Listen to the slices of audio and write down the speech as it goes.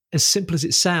as simple as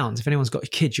it sounds, if anyone's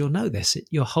got kids, you'll know this.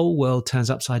 Your whole world turns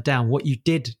upside down. What you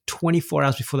did 24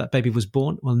 hours before that baby was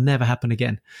born will never happen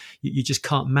again. You just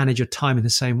can't manage your time in the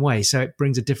same way. So it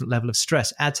brings a different level of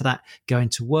stress. Add to that going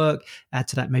to work. Add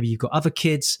to that maybe you've got other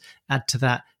kids. Add to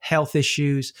that health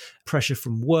issues, pressure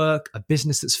from work, a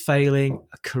business that's failing,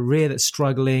 a career that's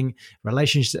struggling,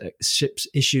 relationships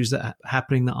issues that are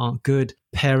happening that aren't good,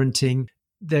 parenting.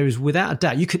 There is, without a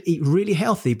doubt, you could eat really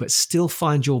healthy but still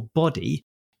find your body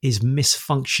is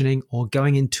misfunctioning or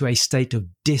going into a state of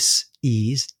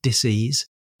dis-ease,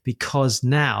 because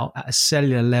now at a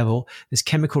cellular level, there's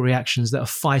chemical reactions that are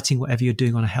fighting whatever you're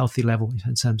doing on a healthy level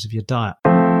in terms of your diet.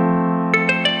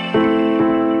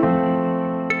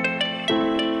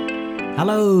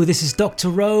 Hello, this is Dr.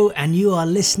 Rowe, and you are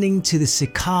listening to the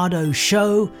Cicado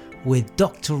Show with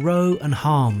Dr. Rowe and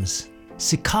Harms.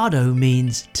 Cicado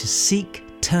means to seek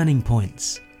turning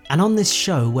points. And on this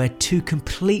show, where two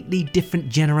completely different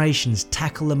generations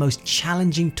tackle the most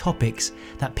challenging topics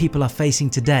that people are facing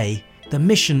today, the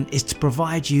mission is to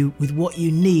provide you with what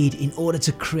you need in order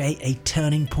to create a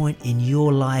turning point in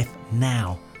your life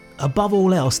now. Above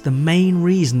all else, the main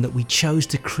reason that we chose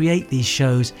to create these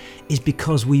shows is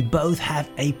because we both have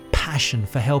a passion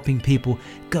for helping people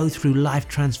go through life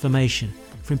transformation,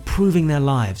 for improving their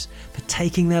lives, for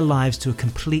taking their lives to a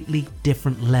completely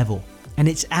different level. And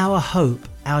it's our hope,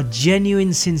 our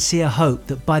genuine, sincere hope,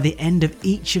 that by the end of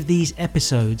each of these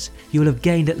episodes, you will have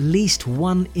gained at least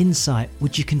one insight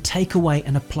which you can take away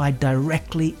and apply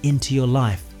directly into your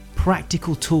life.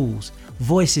 Practical tools,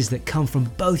 voices that come from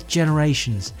both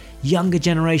generations, younger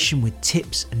generation with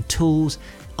tips and tools,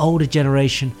 older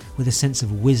generation with a sense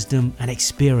of wisdom and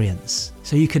experience.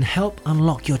 So you can help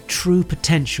unlock your true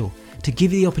potential, to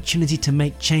give you the opportunity to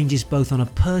make changes both on a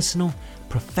personal,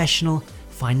 professional,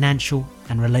 financial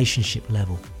and relationship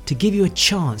level, to give you a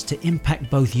chance to impact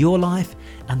both your life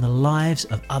and the lives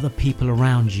of other people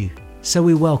around you. So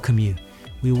we welcome you.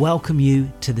 We welcome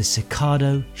you to the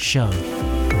Cicado Show.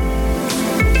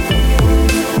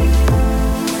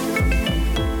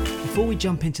 Before we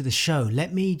jump into the show,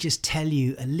 let me just tell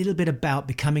you a little bit about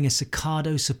becoming a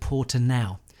Cicado supporter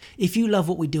now. If you love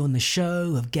what we do on the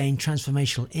show, have gained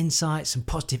transformational insights and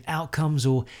positive outcomes,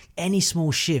 or any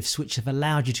small shifts which have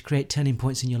allowed you to create turning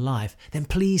points in your life, then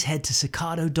please head to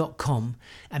Cicado.com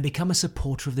and become a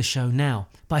supporter of the show now.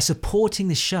 By supporting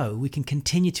the show, we can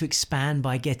continue to expand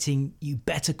by getting you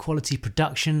better quality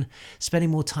production,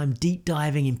 spending more time deep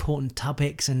diving important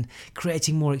topics, and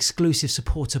creating more exclusive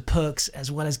supporter perks,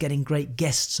 as well as getting great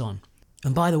guests on.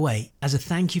 And by the way, as a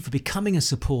thank you for becoming a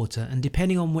supporter, and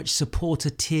depending on which supporter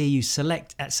tier you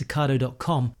select at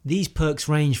Cicado.com, these perks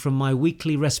range from my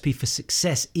weekly Recipe for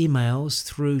Success emails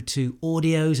through to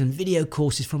audios and video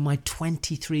courses from my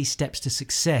 23 Steps to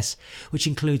Success, which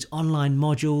includes online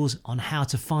modules on how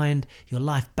to find your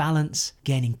life balance,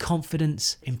 gaining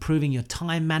confidence, improving your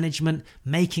time management,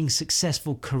 making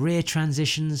successful career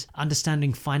transitions,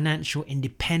 understanding financial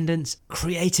independence,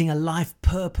 creating a life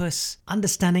purpose,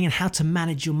 understanding and how to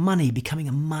manage your money, becoming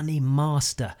a money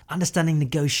master, understanding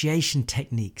negotiation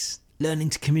techniques, learning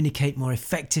to communicate more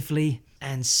effectively,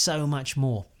 and so much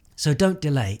more. So don't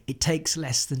delay. It takes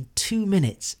less than 2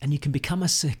 minutes and you can become a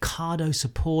Cicado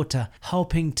supporter,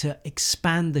 helping to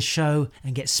expand the show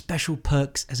and get special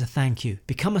perks as a thank you.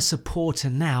 Become a supporter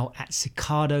now at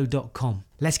Cicado.com.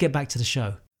 Let's get back to the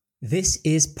show. This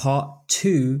is part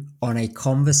 2 on a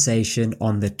conversation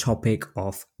on the topic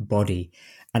of body.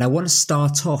 And I want to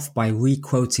start off by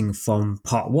re-quoting from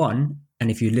part 1. And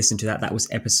if you listen to that, that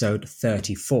was episode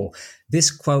 34.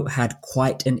 This quote had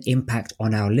quite an impact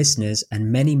on our listeners, and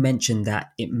many mentioned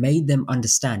that it made them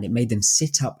understand, it made them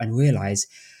sit up and realize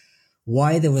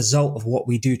why the result of what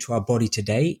we do to our body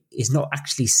today is not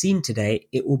actually seen today.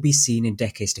 It will be seen in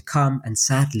decades to come, and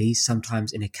sadly,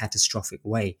 sometimes in a catastrophic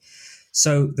way.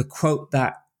 So the quote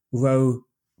that Rowe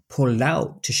pulled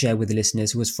out to share with the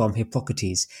listeners was from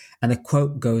Hippocrates. And the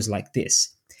quote goes like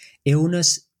this: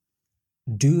 "Illness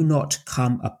do not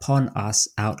come upon us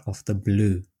out of the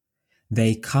blue.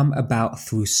 They come about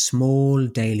through small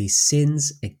daily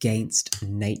sins against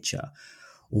nature.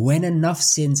 When enough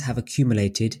sins have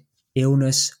accumulated,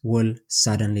 illness will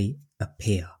suddenly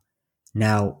appear."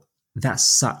 Now, that's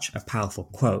such a powerful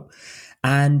quote.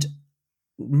 And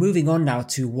moving on now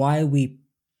to why we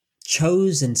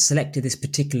chose and selected this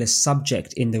particular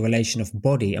subject in the relation of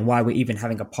body, and why we're even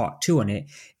having a part 2 on it,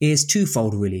 is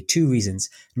twofold really, 2 reasons.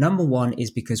 Number one is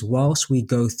because whilst we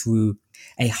go through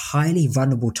a highly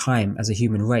vulnerable time as a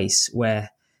human race,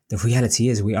 where the reality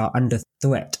is we are under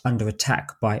threat, under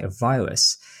attack by a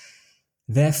virus,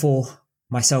 therefore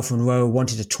myself and Ro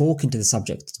wanted to talk into the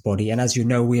subject of the body. And as you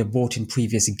know, we have brought in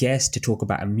previous guests to talk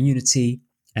about immunity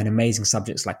and amazing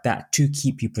subjects like that to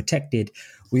keep you protected.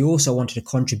 We also wanted to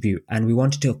contribute, and we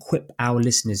wanted to equip our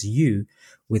listeners, you,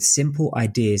 with simple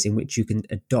ideas in which you can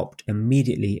adopt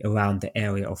immediately around the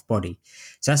area of body.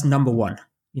 So that's number one.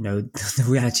 You know, the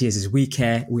reality is we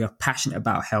care, we are passionate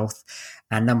about health.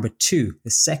 And number two,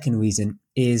 the second reason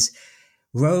is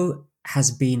Ro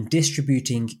has been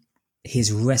distributing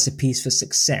his recipes for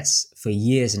success for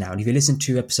years now. And if you listen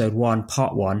to episode 1,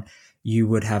 part 1, you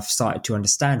would have started to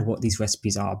understand what these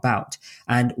recipes are about.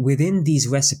 And within these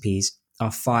recipes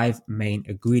are 5 main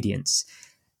ingredients: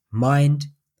 mind,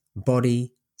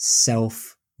 body,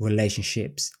 self,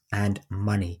 relationships, and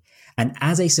money. And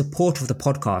as a supporter of the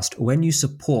podcast, when you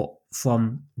support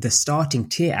from the starting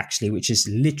tier, actually, which is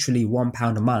literally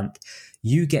 £1 a month,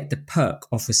 you get the perk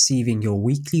of receiving your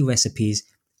weekly recipes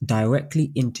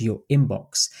directly into your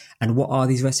inbox. And what are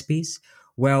these recipes?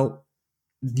 Well,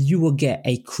 you will get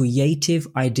a creative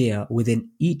idea within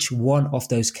each one of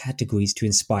those categories to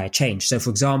inspire change. So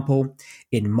for example,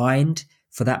 in mind,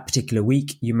 for that particular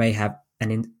week, you may have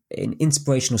an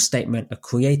inspirational statement, a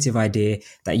creative idea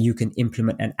that you can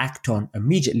implement and act on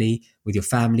immediately with your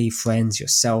family, friends,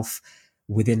 yourself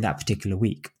within that particular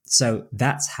week. So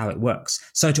that's how it works.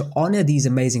 So to honor these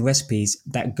amazing recipes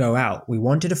that go out, we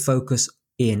wanted to focus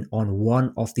in on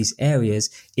one of these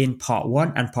areas in part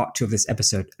 1 and part 2 of this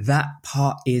episode. That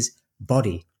part is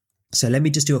body. So let me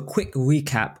just do a quick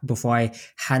recap before I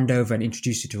hand over and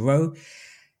introduce you to Ro.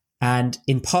 And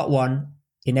in part 1,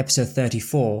 in episode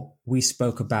 34, we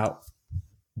spoke about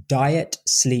diet,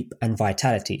 sleep, and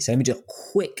vitality. So let me do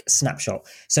a quick snapshot.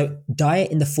 So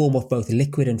diet in the form of both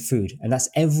liquid and food, and that's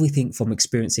everything from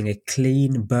experiencing a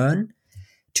clean burn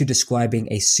to describing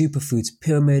a superfoods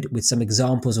pyramid with some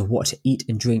examples of what to eat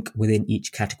and drink within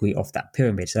each category of that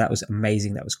pyramid. So that was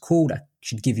amazing. That was cool. That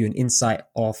should give you an insight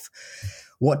of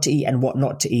what to eat and what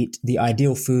not to eat, the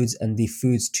ideal foods and the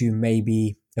foods to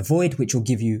maybe avoid, which will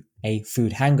give you a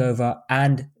food hangover,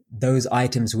 and those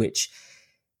items which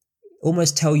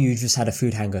almost tell you just had a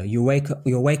food hangover. You'll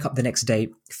wake up the next day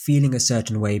feeling a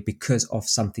certain way because of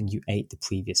something you ate the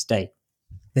previous day.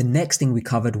 The next thing we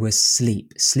covered was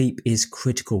sleep. Sleep is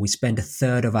critical. We spend a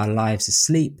third of our lives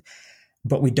asleep,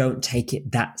 but we don't take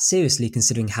it that seriously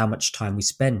considering how much time we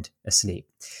spend asleep.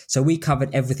 So we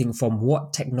covered everything from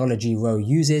what technology Ro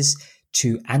uses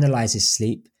to analyze his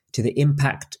sleep, to the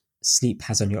impact sleep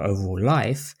has on your overall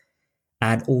life,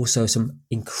 and also some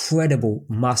incredible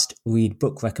must-read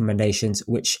book recommendations,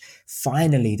 which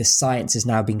finally the science is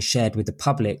now being shared with the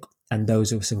public. And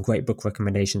those are some great book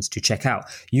recommendations to check out.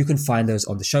 You can find those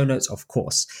on the show notes, of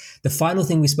course. The final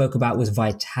thing we spoke about was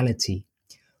vitality.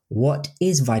 What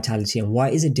is vitality and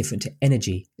why is it different to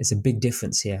energy? There's a big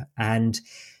difference here. And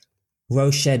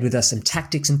Ro shared with us some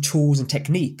tactics and tools and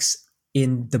techniques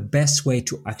in the best way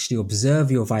to actually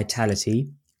observe your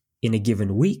vitality in a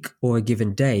given week or a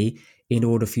given day in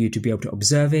order for you to be able to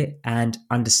observe it and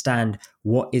understand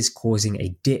what is causing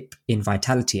a dip in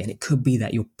vitality. And it could be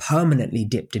that you're permanently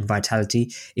dipped in vitality,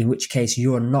 in which case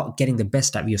you're not getting the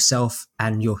best out of yourself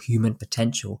and your human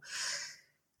potential.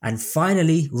 And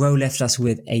finally, Ro left us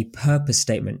with a purpose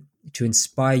statement to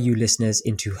inspire you listeners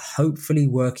into hopefully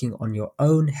working on your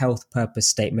own health purpose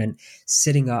statement,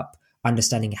 sitting up,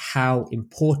 understanding how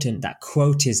important that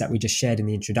quote is that we just shared in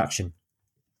the introduction.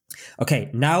 Okay,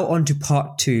 now on to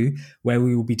part 2, where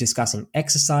we will be discussing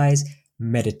exercise,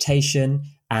 meditation,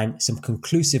 and some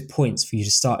conclusive points for you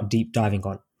to start deep diving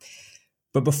on.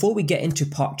 But before we get into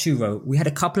part 2, Ro, we had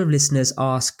a couple of listeners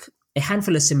ask a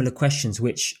handful of similar questions,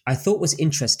 which I thought was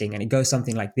interesting, and it goes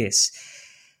something like this.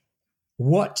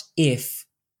 What if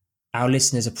our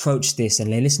listeners approached this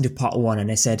and they listened to part 1 and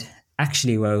they said,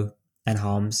 actually, Ro and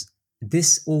Harms,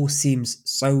 this all seems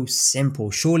so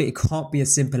simple. Surely it can't be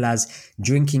as simple as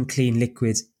drinking clean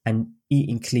liquids and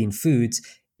eating clean foods.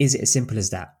 Is it as simple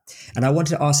as that? And I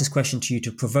wanted to ask this question to you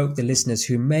to provoke the listeners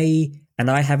who may,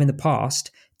 and I have in the past,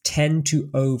 tend to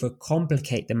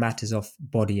overcomplicate the matters of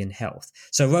body and health.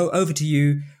 So Ro, over to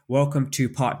you. Welcome to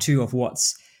part 2 of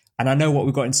and I know what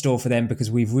we've got in store for them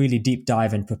because we've really deep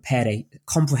dive and prepared a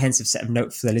comprehensive set of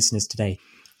notes for the listeners today.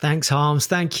 Thanks, Harms.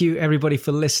 Thank you, everybody,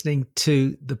 for listening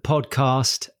to the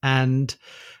podcast. And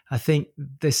I think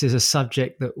this is a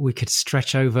subject that we could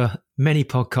stretch over many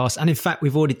podcasts. And in fact,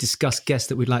 we've already discussed guests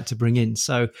that we'd like to bring in.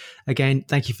 So again,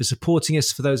 thank you for supporting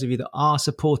us. For those of you that are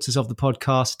supporters of the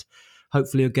podcast,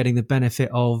 hopefully you're getting the benefit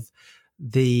of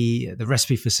the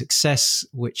recipe for success,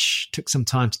 which took some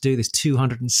time to do. There's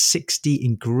 260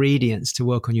 ingredients to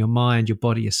work on your mind, your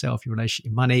body, yourself, your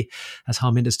relationship, your money, as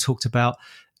Harminder's talked about.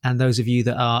 And those of you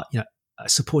that are,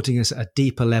 supporting us at a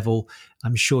deeper level,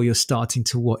 I'm sure you're starting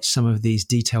to watch some of these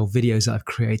detailed videos that I've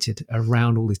created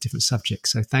around all these different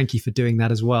subjects. So thank you for doing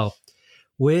that as well.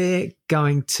 We're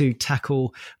going to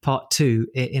tackle part 2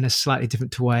 in a slightly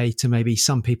different way to maybe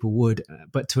some people would.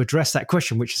 But to address that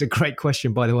question, which is a great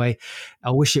question, by the way, I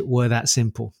wish it were that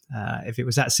simple. If it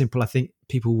was that simple, I think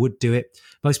people would do it.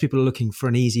 Most people are looking for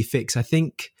an easy fix. I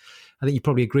think you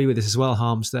probably agree with this as well,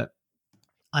 Harms, that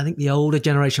I think the older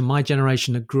generation, my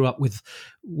generation, we grew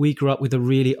up with a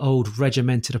really old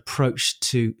regimented approach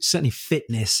to certainly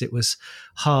fitness. It was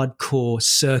hardcore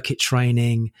circuit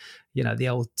training, the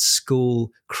old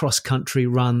school cross-country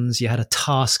runs. You had a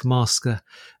taskmaster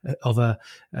of a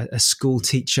school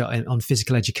teacher on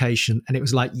physical education, and it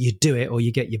was like you do it or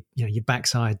you get your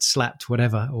backside slapped,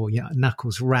 whatever, or your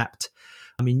knuckles rapped.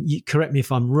 I mean, you correct me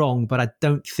if I'm wrong, but I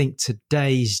don't think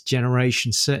today's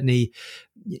generation, certainly,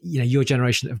 your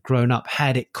generation that have grown up,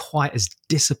 had it quite as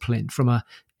disciplined from a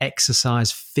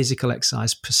physical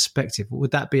exercise perspective.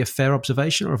 Would that be a fair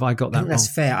observation, or have I got that wrong?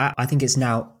 That's fair. I think it's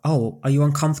now, are you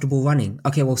uncomfortable running?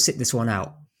 Okay, well, sit this one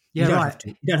out. Yeah,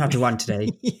 you don't have to run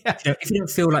today. Yeah. If you don't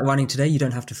feel like running today, you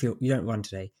don't run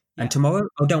today. And tomorrow,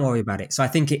 don't worry about it. So I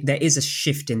think there is a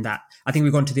shift in that. I think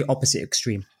we've gone to the opposite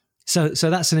extreme. So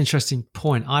that's an interesting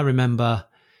point. I remember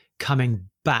coming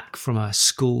back from a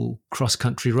school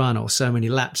cross-country run or so many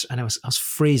laps, and I was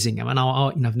freezing. I mean,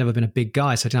 I've never been a big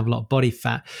guy, so I didn't have a lot of body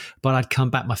fat, but I'd come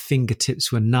back, my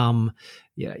fingertips were numb,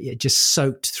 just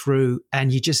soaked through,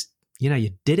 and you just, you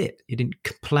did it. You didn't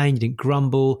complain, you didn't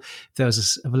grumble. If there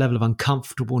was a level of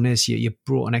uncomfortableness, you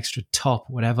brought an extra top,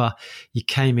 whatever. You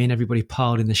came in, everybody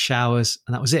piled in the showers,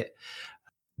 and that was it.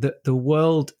 The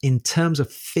world, in terms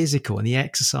of physical and the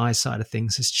exercise side of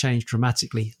things, has changed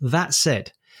dramatically. That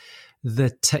said,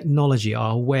 the technology,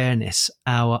 our awareness,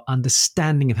 our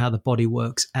understanding of how the body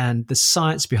works, and the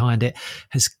science behind it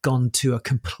has gone to a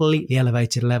completely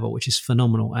elevated level, which is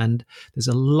phenomenal. And there's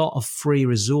a lot of free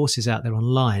resources out there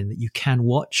online that you can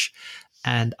watch.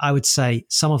 And I would say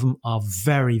some of them are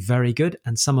very, very good,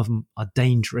 and some of them are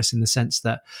dangerous in the sense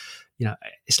that,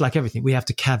 it's like everything. We have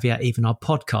to caveat even our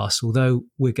podcasts, although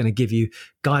we're going to give you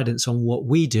guidance on what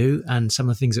we do and some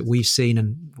of the things that we've seen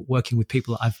and working with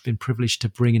people that I've been privileged to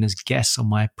bring in as guests on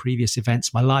my previous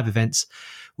events, my live events.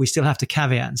 We still have to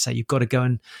caveat and say, you've got to go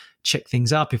and check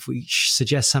things up. If we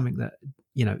suggest something that,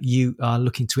 you are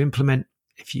looking to implement,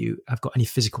 if you have got any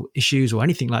physical issues or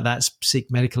anything like that,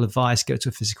 seek medical advice, go to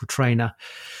a physical trainer.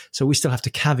 So we still have to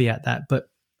caveat that. But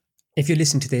if you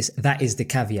listen to this, that is the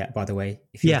caveat, by the way.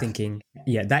 If you're thinking,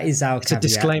 that is our caveat.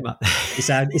 It's a disclaimer.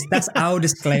 That's our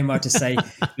disclaimer to say,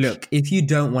 look, if you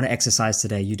don't want to exercise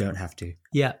today, you don't have to.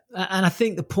 Yeah. And I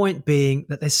think the point being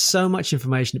that there's so much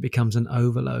information, it becomes an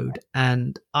overload.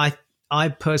 And I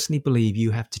personally believe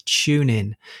you have to tune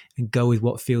in and go with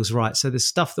what feels right. So there's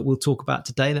stuff that we'll talk about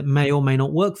today that may or may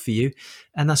not work for you,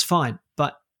 and that's fine.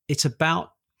 But it's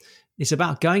about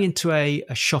going into a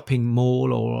shopping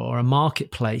mall or a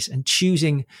marketplace and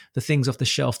choosing the things off the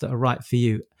shelf that are right for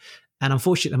you. And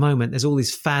unfortunately, at the moment, there's all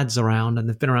these fads around, and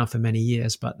they've been around for many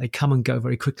years, but they come and go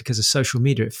very quickly because of social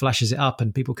media. It flashes it up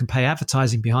and people can pay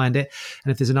advertising behind it.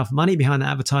 And if there's enough money behind that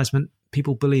advertisement,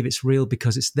 people believe it's real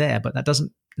because it's there, but that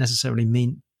doesn't necessarily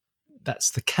mean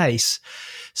that's the case.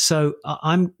 So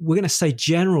we're going to stay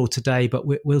general today, but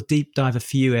we'll deep dive a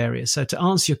few areas. So to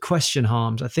answer your question,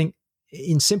 Harms, I think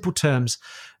in simple terms,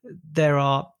 there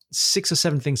are 6 or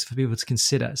 7 things for people to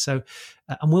consider. So,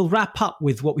 and we'll wrap up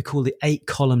with what we call the 8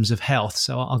 columns of health.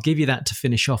 So I'll give you that to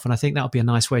finish off. And I think that'll be a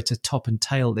nice way to top and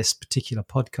tail this particular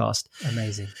podcast.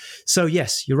 Amazing. So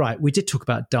yes, you're right. We did talk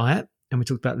about diet and we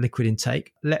talked about liquid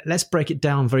intake. Let's break it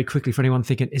down very quickly for anyone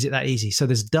thinking, is it that easy? So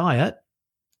there's diet.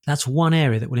 That's one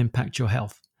area that will impact your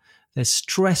health. There's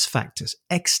stress factors,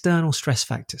 external stress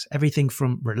factors, everything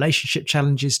from relationship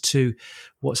challenges to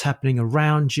what's happening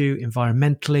around you,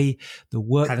 environmentally, the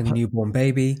work. Having a newborn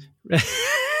baby.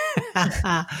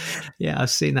 Yeah, I've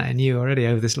seen that in you already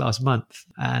over this last month.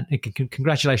 And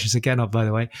congratulations again, by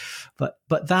the way. But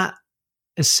that,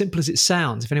 as simple as it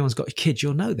sounds, if anyone's got kids,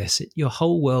 you'll know this. Your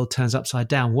whole world turns upside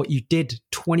down. What you did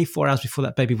 24 hours before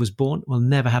that baby was born will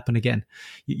never happen again.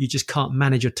 You just can't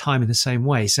manage your time in the same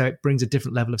way. So it brings a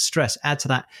different level of stress. Add to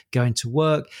that going to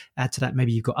work. Add to that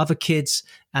maybe you've got other kids.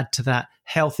 Add to that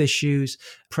health issues,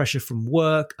 pressure from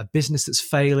work, a business that's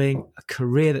failing, a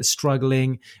career that's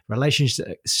struggling,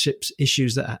 relationships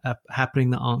issues that are happening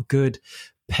that aren't good,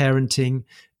 parenting,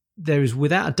 there is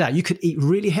without a doubt, you could eat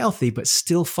really healthy, but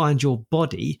still find your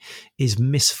body is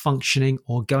misfunctioning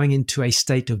or going into a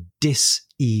state of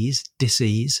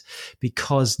disease,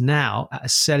 because now at a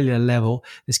cellular level,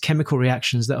 there's chemical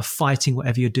reactions that are fighting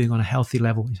whatever you're doing on a healthy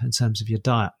level in terms of your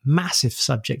diet. Massive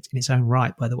subject in its own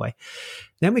right, by the way.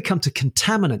 Then we come to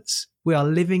contaminants. We are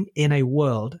living in a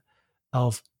world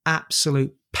of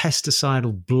absolute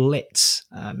pesticidal blitz.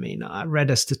 I mean, I read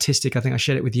a statistic, I think I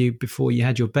shared it with you before you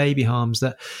had your baby, Harms,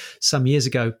 that some years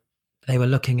ago they were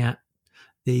looking at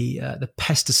the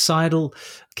pesticidal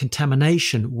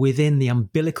contamination within the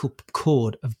umbilical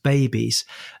cord of babies.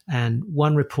 And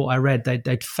one report I read,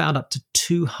 they'd found up to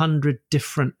 200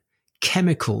 different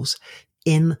chemicals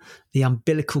in the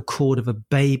umbilical cord of a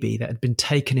baby that had been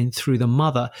taken in through the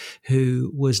mother,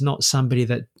 who was not somebody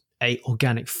that ate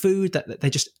organic food, that they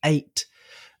just ate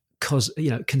because,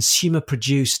 consumer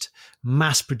produced,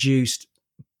 mass produced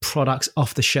products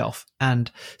off the shelf.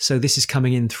 And so this is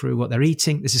coming in through what they're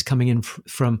eating. This is coming in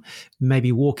from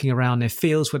maybe walking around their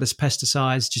fields where there's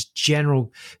pesticides, just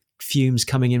general fumes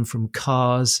coming in from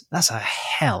cars. That's a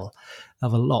hell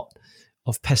of a lot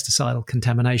of pesticidal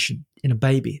contamination in a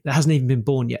baby that hasn't even been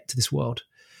born yet to this world.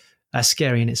 That's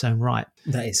scary in its own right.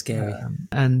 That is scary.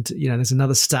 And, there's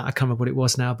another stat, I can't remember what it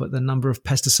was now, but the number of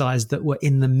pesticides that were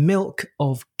in the milk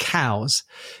of cows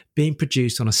being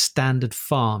produced on a standard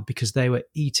farm because they were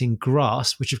eating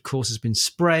grass, which of course has been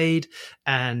sprayed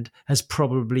and has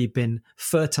probably been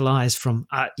fertilized from,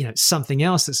 something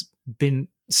else that's been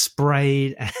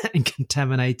sprayed and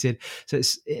contaminated. So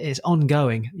it's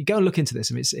ongoing. You go and look into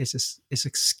this. I mean, it's a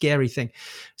scary thing.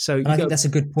 So I think that's a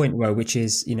good point, Ro, which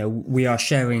is, we are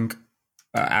sharing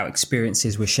our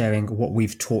experiences. We're sharing what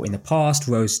we've taught in the past.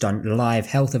 Ro's done live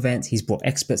health events. He's brought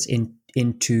experts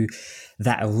into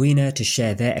that arena to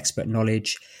share their expert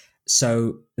knowledge.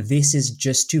 So this is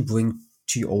just to bring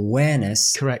to your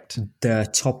awareness, correct, the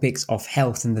topics of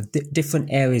health and the different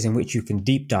areas in which you can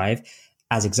deep dive.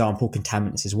 As example,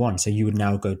 contaminants is one. So you would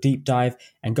now go deep dive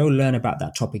and go learn about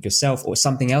that topic yourself, or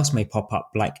something else may pop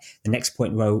up, like the next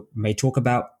point Ro may talk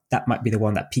about. That might be the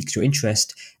one that piques your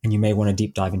interest and you may want to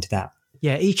deep dive into that.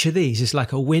 Yeah, each of these is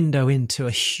like a window into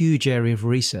a huge area of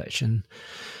research. And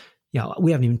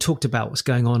we haven't even talked about what's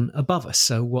going on above us.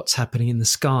 So what's happening in the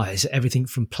skies, everything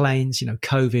from planes,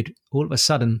 COVID. All of a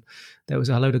sudden, there was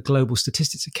a load of global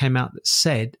statistics that came out that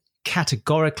said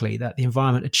categorically that the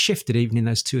environment had shifted even in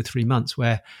those 2 or 3 months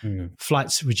where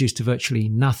flights reduced to virtually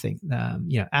nothing.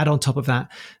 Add on top of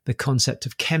that the concept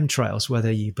of chemtrails,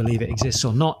 whether you believe it exists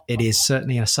or not, it is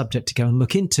certainly a subject to go and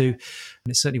look into. And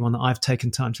it's certainly one that I've taken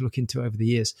time to look into over the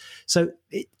years. So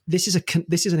this is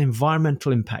an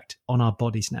environmental impact on our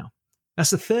bodies now. That's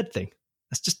the third thing.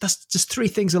 That's just 3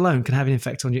 things alone can have an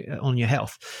effect on your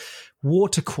health.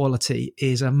 Water quality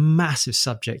is a massive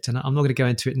subject, and I'm not going to go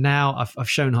into it now. I've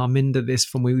shown Harminder this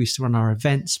from when we used to run our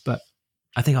events, but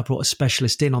I think I brought a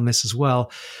specialist in on this as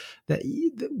well. That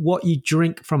what you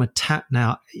drink from a tap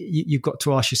now, you've got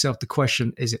to ask yourself the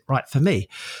question, is it right for me?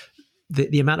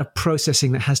 The amount of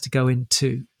processing that has to go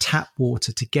into tap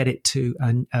water to get it to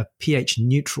a pH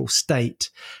neutral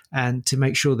state and to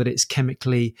make sure that it's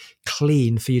chemically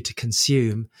clean for you to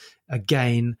consume.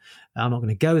 Again, I'm not going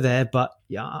to go there, but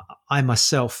I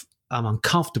myself am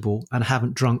uncomfortable and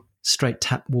haven't drunk straight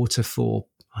tap water for,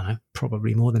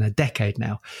 probably more than a decade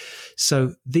now.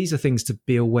 So these are things to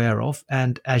be aware of.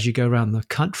 And as you go around the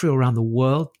country or around the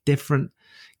world, different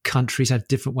countries have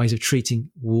different ways of treating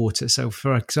water. So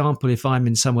for example, if I'm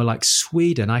in somewhere like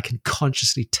Sweden, I can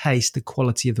consciously taste the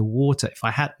quality of the water. If I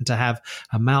happen to have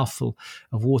a mouthful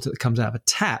of water that comes out of a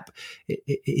tap,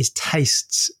 it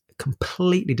tastes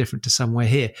completely different to somewhere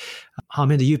here.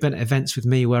 Harminder, you've been at events with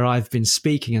me where I've been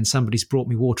speaking and somebody's brought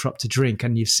me water up to drink,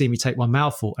 and you've seen me take one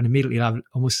mouthful and immediately I've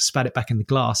almost spat it back in the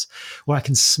glass, or I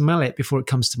can smell it before it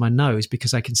comes to my nose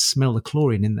because I can smell the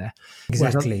chlorine in there.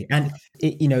 Exactly. And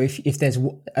if there's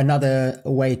another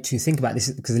way to think about this,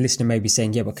 because the listener may be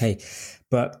saying, yeah, okay,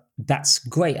 but that's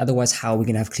great. Otherwise, how are we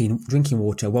going to have clean drinking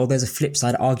water? Well, there's a flip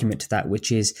side argument to that,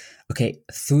 which is, okay,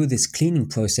 through this cleaning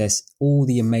process, all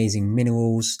the amazing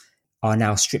minerals are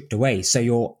now stripped away. So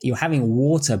you're having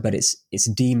water, but it's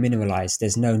demineralized.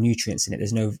 There's no nutrients in it.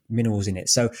 There's no minerals in it.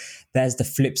 So there's the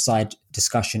flip side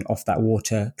discussion of that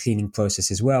water cleaning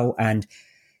process as well. And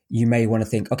you may want to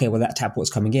think, okay, well, that tap water's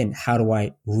coming in. How do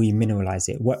I remineralize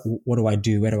it? What do I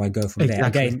do? Where do I go from there?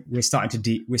 Again, we're starting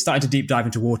to deep dive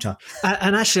into water.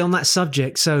 And actually, on that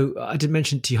subject, so I did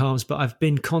mention to you, Harms, but I've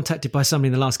been contacted by somebody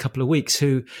in the last couple of weeks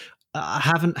who I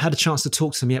haven't had a chance to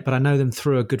talk to them yet, but I know them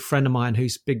through a good friend of mine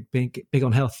who's big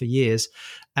on health for years,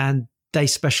 and they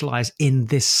specialize in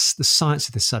the science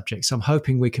of this subject. So I'm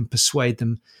hoping we can persuade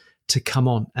them to come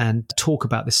on and talk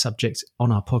about this subject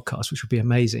on our podcast, which would be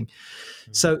amazing.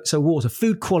 So water,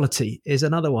 food quality is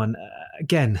another one.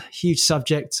 Again, huge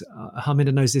subject.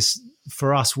 Harminder knows this.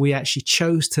 For us, we actually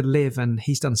chose to live, and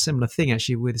he's done a similar thing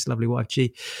actually with his lovely wife,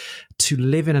 G, to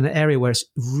live in an area where it's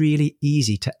really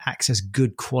easy to access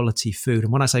good quality food.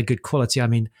 And when I say good quality, I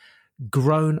mean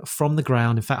grown from the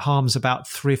ground. In fact, Harms, about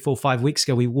 3 or 4 or 5 weeks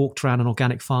ago, we walked around an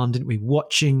organic farm, didn't we?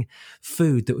 Watching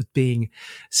food that was being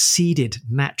seeded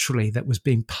naturally, that was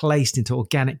being placed into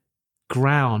organic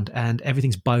ground, and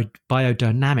everything's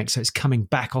biodynamic, so it's coming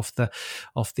back off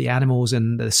the animals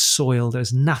and the soil.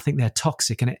 There's nothing there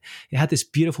toxic, and it had this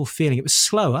beautiful feeling. It was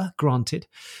slower, granted,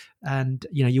 and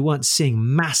you weren't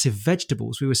seeing massive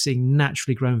vegetables. We were seeing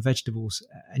naturally grown vegetables,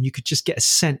 and you could just get a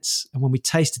sense. And when we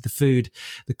tasted the food,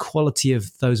 the quality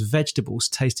of those vegetables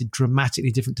tasted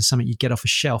dramatically different to something you get off a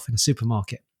shelf in a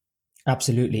supermarket.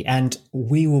 Absolutely. And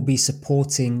we will be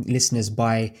supporting listeners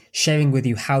by sharing with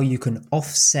you how you can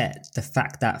offset the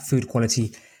fact that food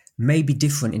quality may be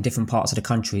different in different parts of the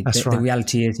country. That's right. The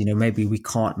reality is, maybe we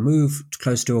can't move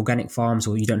close to organic farms,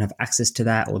 or you don't have access to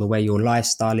that, or the way your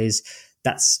lifestyle is.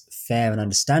 That's fair and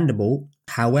understandable.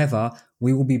 However,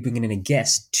 we will be bringing in a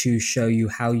guest to show you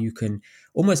how you can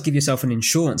almost give yourself an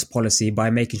insurance policy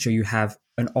by making sure you have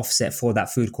an offset for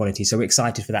that food quality. So we're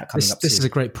excited for that coming up soon. This is a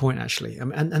great point, actually.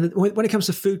 And when it comes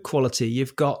to food quality,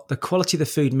 you've got the quality of the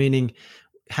food, meaning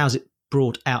how's it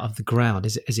brought out of the ground?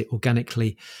 Is it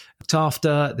organically looked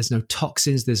after? There's no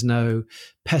toxins, there's no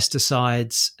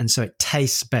pesticides, and so it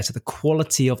tastes better. The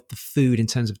quality of the food in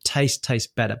terms of taste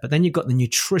tastes better. But then you've got the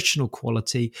nutritional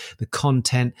quality, the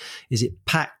content. Is it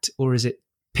packed, or is it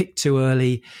picked too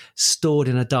early, stored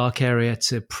in a dark area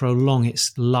to prolong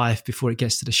its life before it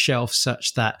gets to the shelf,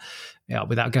 such that,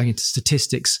 without going into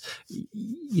statistics,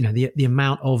 the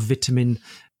amount of vitamin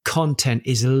content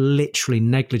is literally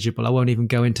negligible. I won't even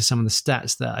go into some of the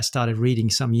stats that I started reading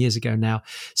some years ago now.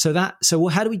 So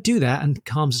how do we do that? And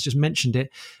Harms has just mentioned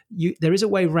it. There is a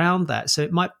way around that. So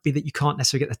it might be that you can't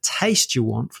necessarily get the taste you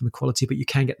want from the quality, but you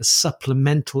can get the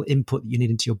supplemental input that you need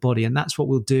into your body. And that's what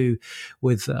we'll do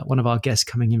with one of our guests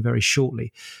coming in very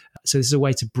shortly. So this is a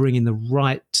way to bring in the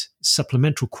right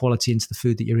supplemental quality into the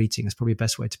food that you're eating. That's probably the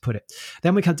best way to put it.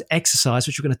 Then we come to exercise,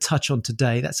 which we're going to touch on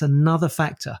today. That's another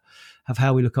factor of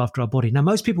how we look after our body. Now,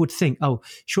 most people would think,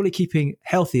 surely keeping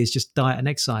healthy is just diet and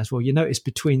exercise. Well, you notice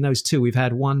between those two, we've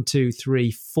had 1, 2,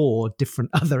 3, 4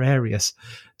 different other areas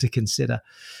to consider.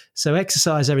 So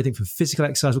exercise, everything from physical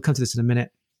exercise, we'll come to this in a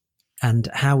minute, and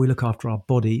how we look after our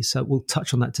body. So we'll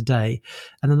touch on that today.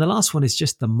 And then the last one is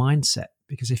just the mindset,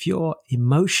 because if your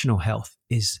emotional health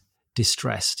is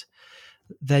distressed,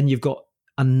 then you've got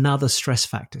another stress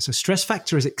factor. So stress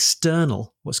factor is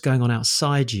external, what's going on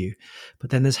outside you, but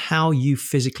then there's how you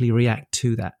physically react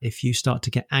to that. If you start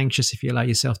to get anxious, if you allow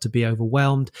yourself to be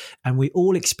overwhelmed, and we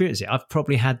all experience it. I've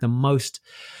probably had the most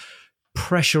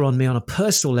pressure on me on a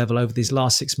personal level over these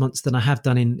last 6 months than I have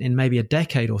done in maybe a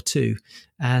decade or two.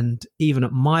 And even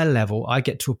at my level, I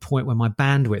get to a point where my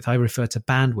bandwidth, I refer to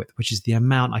bandwidth, which is the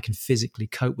amount I can physically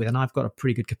cope with. And I've got a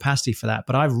pretty good capacity for that.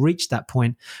 But I've reached that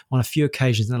point on a few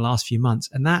occasions in the last few months.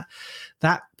 And that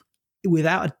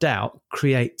without a doubt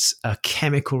creates a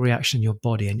chemical reaction in your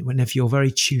body. And if you're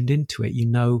very tuned into it, you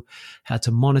know how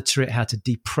to monitor it, how to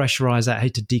depressurize that, how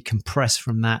to decompress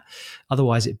from that.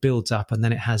 Otherwise it builds up and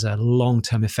then it has a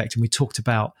long-term effect. And we talked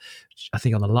about, I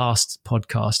think on the last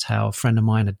podcast, how a friend of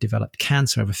mine had developed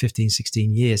cancer over 15,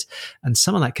 16 years. And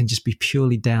some of that can just be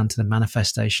purely down to the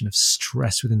manifestation of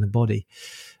stress within the body.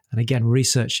 And again,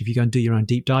 research, if you go and do your own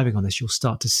deep diving on this, you'll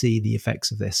start to see the effects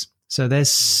of this. So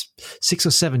there's 6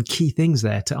 or 7 key things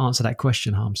there to answer that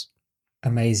question, Harms.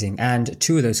 Amazing. And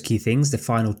 2 of those key things, the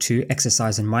final 2,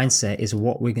 exercise and mindset, is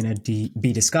what we're going to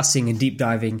be discussing and deep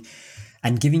diving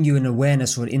and giving you an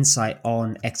awareness or an insight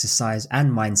on exercise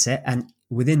and mindset. And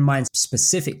within mind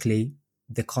specifically,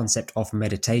 the concept of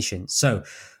meditation. So,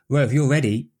 well, if you're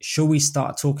ready, shall we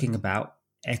start talking about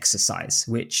exercise,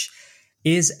 which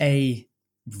is in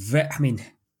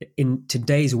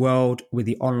today's world with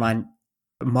the online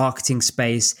marketing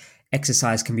space,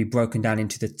 exercise can be broken down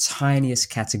into the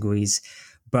tiniest categories.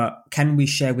 But can we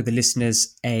share with the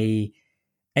listeners a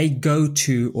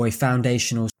go-to or a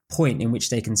foundational point in which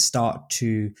they can start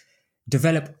to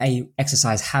develop a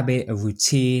exercise habit, a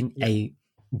routine, a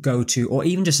go-to, or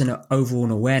even just an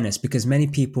overall awareness? Because many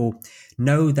people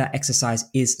know that exercise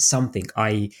is something,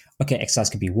 exercise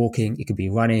could be walking, it could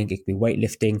be running, it could be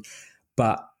weightlifting,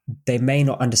 but they may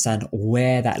not understand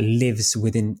where that lives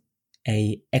within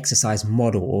a exercise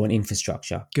model or an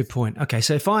infrastructure. Good point. Okay,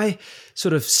 so if I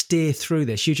sort of steer through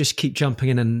this, you just keep jumping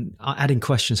in and adding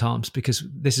questions, Harms, because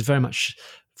this is very much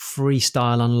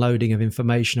freestyle unloading of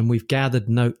information, and we've gathered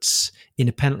notes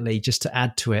independently just to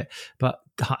add to it. But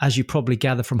as you probably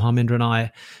gather from Harminder and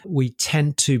I, we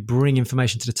tend to bring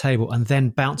information to the table and then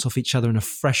bounce off each other in a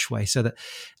fresh way, so that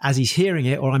as he's hearing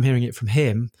it or I'm hearing it from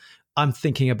him, I'm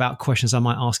thinking about questions I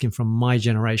might ask him from my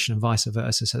generation and vice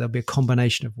versa. So there'll be a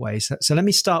combination of ways. So let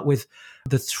me start with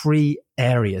the three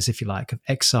areas, if you like, of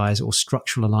exercise or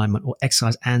structural alignment, or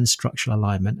exercise and structural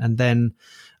alignment. And then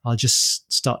I'll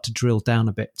just start to drill down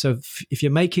a bit. So if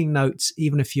you're making notes,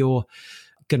 even if you're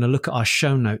going to look at our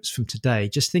show notes from today,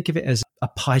 just think of it as a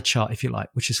pie chart, if you like,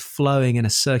 which is flowing in a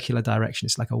circular direction.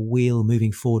 It's like a wheel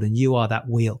moving forward, and you are that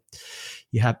wheel.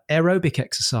 You have aerobic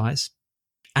exercise,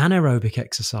 anaerobic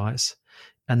exercise,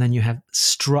 and then you have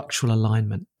structural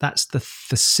alignment. That's the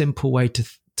simple way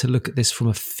to look at this from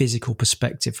a physical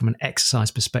perspective, from an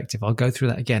exercise perspective. I'll go through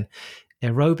that again.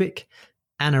 Aerobic,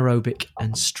 anaerobic,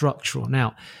 and structural.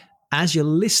 Now, as you're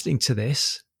listening to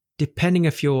this, depending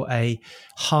if you're a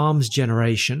Harms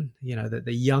generation, the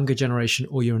younger generation,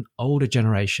 or you're an older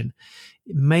generation,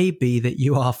 it may be that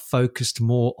you are focused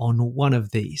more on one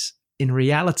of these. In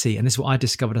reality, and this is what I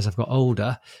discovered as I've got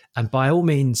older, and by no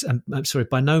means am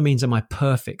I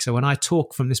perfect. So when I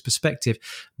talk from this perspective,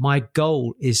 my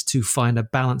goal is to find a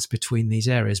balance between these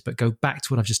areas, but go back to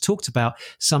what I've just talked about.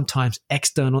 Sometimes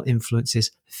external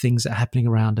influences, things that are happening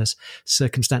around us,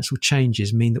 circumstantial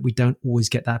changes mean that we don't always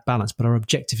get that balance, but our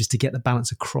objective is to get the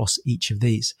balance across each of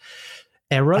these.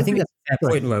 I think that's a fair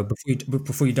point, Ro,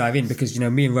 before you dive in, because,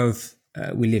 me and Rove,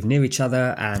 we live near each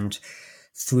other, and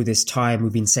through this time,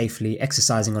 we've been safely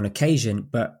exercising on occasion.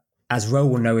 But as Ro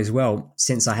will know as well,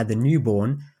 since I had the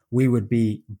newborn, we would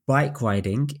be bike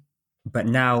riding. But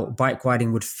now bike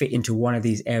riding would fit into one of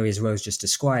these areas Ro's just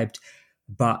described.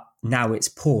 But now it's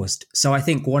paused. So I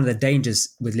think one of the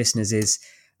dangers with listeners is,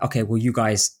 okay, well,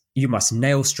 you must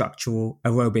nail structural,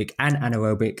 aerobic and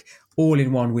anaerobic all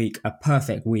in 1 week, a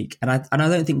perfect week. And I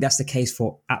don't think that's the case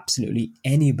for absolutely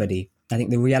anybody. I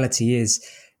think the reality is,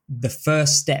 the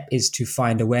first step is to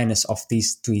find awareness of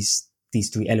these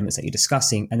three elements that you're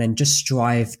discussing, and then just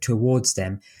strive towards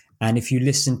them. And if you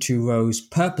listen to Ro's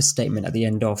purpose statement at the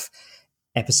end of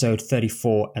episode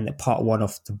 34 and the part 1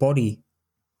 of the body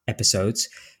episodes,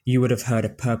 you would have heard a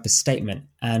purpose statement.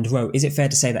 And Ro, is it fair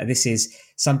to say that this is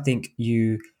something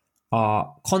you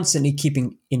are constantly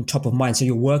keeping in top of mind? So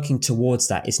you're working towards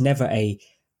that. It's never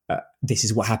this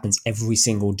is what happens every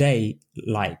single day,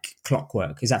 like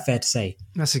clockwork. Is that fair to say?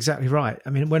 That's exactly right. I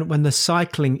mean, when the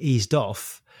cycling eased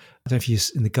off, I don't know if you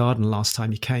were in the garden last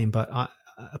time you came, but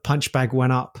a punch bag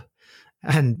went up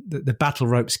and the battle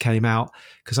ropes came out,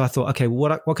 because I thought, okay,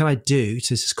 what can I do to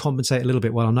just compensate a little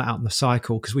bit while I'm not out on the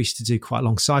cycle? Because we used to do quite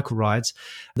long cycle rides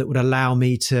that would allow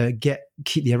me to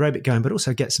keep the aerobic going, but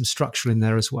also get some structural in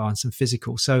there as well and some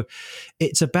physical. So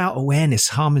it's about awareness.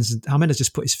 Harminder's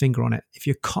just put his finger on it. If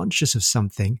you're conscious of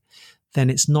something, then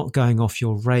it's not going off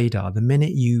your radar. The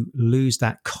minute you lose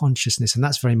that consciousness, and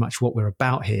that's very much what we're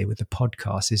about here with the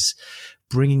podcast, is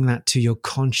bringing that to your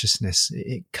consciousness.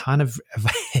 It kind of,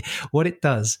 what it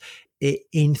does, it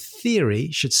in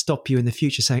theory should stop you in the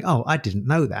future saying, oh, I didn't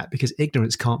know that, because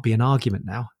ignorance can't be an argument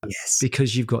now. Yes.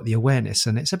 Because you've got the awareness,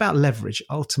 and it's about leverage.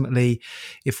 Ultimately,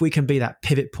 if we can be that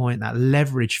pivot point, that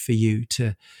leverage for you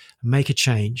to make a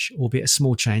change, albeit a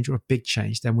small change or a big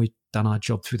change, then we've done our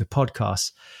job through the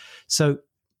podcast. So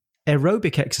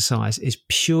aerobic exercise is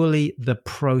purely the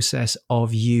process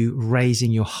of you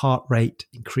raising your heart rate,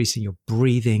 increasing your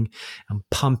breathing, and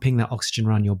pumping that oxygen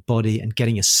around your body and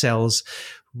getting your cells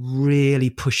really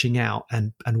pushing out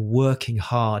and working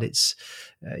hard. It's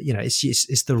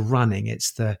it's the running,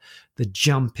 it's the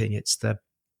jumping, it's the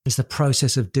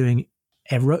process of doing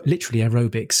literally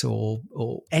aerobics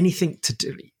or anything to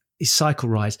do cycle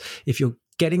rides. If you're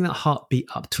getting that heartbeat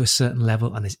up to a certain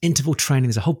level, and there's interval training,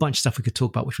 there's a whole bunch of stuff we could talk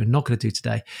about, which we're not going to do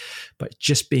today, but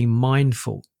just being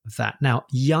mindful of that. Now,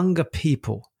 younger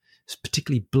people,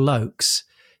 particularly blokes,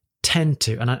 tend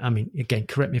to, and I mean, again,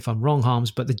 correct me if I'm wrong,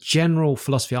 Harms, but the general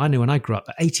philosophy I knew when I grew up,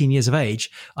 at 18 years of age,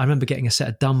 I remember getting a set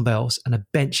of dumbbells and a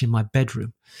bench in my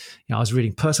bedroom. I was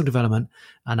reading personal development,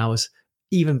 and I was,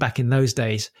 even back in those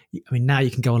days, I mean, now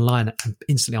you can go online and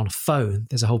instantly on a phone,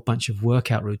 there's a whole bunch of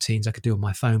workout routines I could do on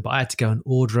my phone, but I had to go and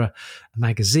order a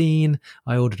magazine.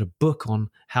 I ordered a book on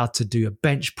how to do a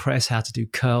bench press, how to do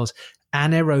curls,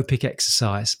 anaerobic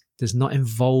exercise. does not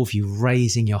involve you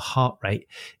raising your heart rate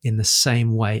in the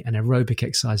same way an aerobic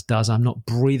exercise does. I'm not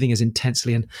breathing as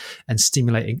intensely and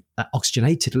stimulating that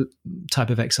oxygenated type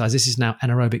of exercise. This is now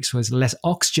anaerobic, so it's less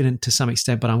oxygen to some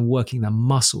extent, but I'm working the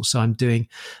muscle. So I'm doing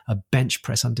a bench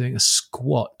press, I'm doing a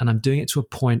squat, and I'm doing it to a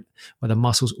point where the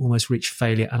muscles almost reach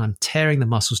failure, and I'm tearing the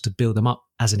muscles to build them up,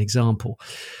 as an example.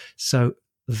 So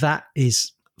that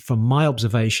is, from my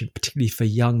observation, particularly for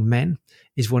young men,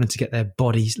 is wanting to get their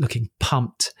bodies looking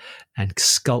pumped and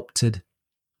sculpted.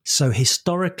 So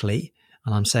historically,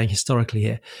 and I'm saying historically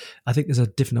here, I think there's a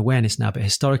different awareness now, but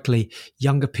historically,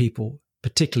 younger people,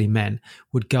 particularly men,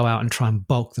 would go out and try and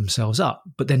bulk themselves up,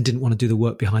 but then didn't want to do the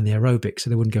work behind the aerobic.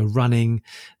 So they wouldn't go running,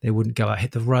 they wouldn't go out,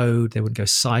 hit the road, they wouldn't go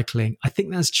cycling. I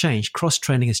think that's changed.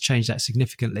 Cross-training has changed that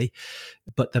significantly.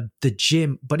 But the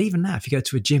gym, but even now, if you go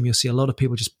to a gym, you'll see a lot of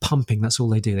people just pumping. That's all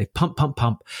they do. They pump,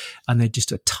 and they just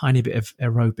do a tiny bit of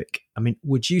aerobic. I mean,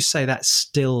 would you say that's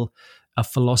still a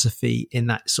philosophy in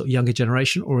that sort of younger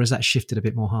generation, or has that shifted a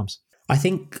bit more, Harms? I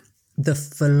think the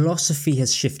philosophy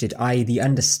has shifted, i.e. the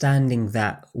understanding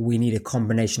that we need a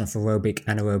combination of aerobic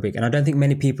and aerobic. And I don't think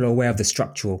many people are aware of the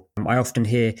structural. I often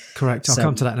hear correct. I'll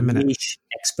come to that in a minute. Niche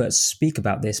experts speak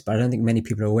about this, but I don't think many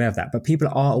people are aware of that. But people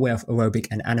are aware of aerobic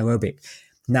and anaerobic.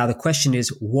 Now, the question is,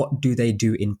 what do they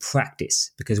do in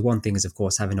practice? Because one thing is, of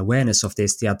course, having awareness of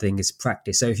this. The other thing is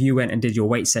practice. So if you went and did your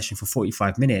weight session for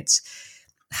 45 minutes,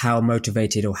 how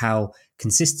motivated or how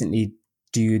consistently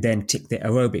do you then tick the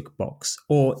aerobic box?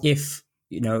 Or if,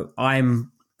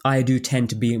 I do tend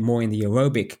to be more in the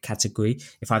aerobic category.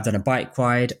 If I've done a bike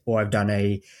ride or I've done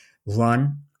a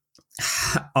run,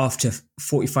 after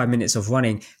 45 minutes of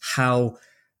running, how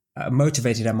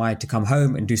motivated am I to come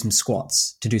home and do some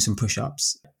squats, to do some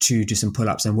push-ups, to do some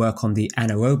pull-ups and work on the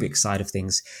anaerobic side of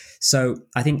things? So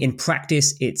I think in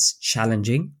practice, it's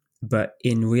challenging. But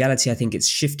in reality, I think it's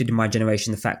shifted in my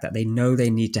generation, the fact that they know they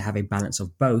need to have a balance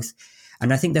of both.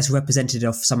 And I think that's representative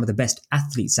of some of the best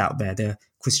athletes out there, the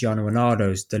Cristiano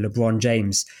Ronaldos, the LeBron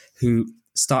James, who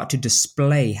start to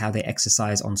display how they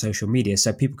exercise on social media.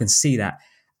 So people can see that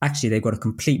actually they've got a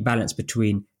complete balance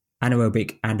between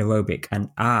anaerobic and aerobic. And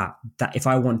that if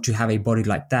I want to have a body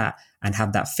like that and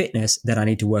have that fitness, then I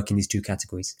need to work in these two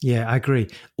categories. Yeah, I agree.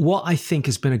 What I think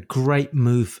has been a great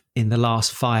move in the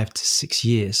last 5 to 6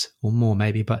 years or more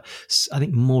maybe, but I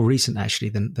think more recent actually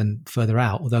than further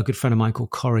out, although a good friend of mine called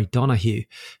Corey Donahue,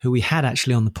 who we had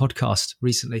actually on the podcast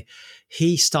recently,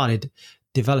 he started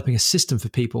developing a system for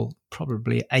people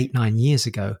probably 8-9 years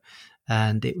ago.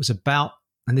 And it was about,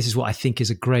 and this is what I think is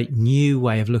a great new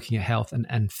way of looking at health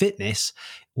and fitness,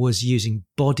 was using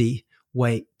body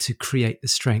weight to create the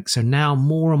strength. So now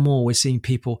more and more we're seeing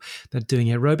people that are doing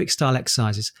aerobic style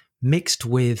exercises mixed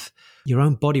with your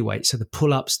own body weight. So the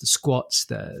pull-ups, the squats,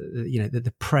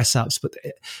 the press-ups,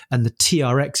 and the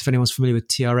TRX, if anyone's familiar with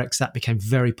TRX, that became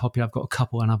very popular. I've got a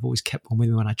couple and I've always kept one with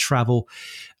me when I travel.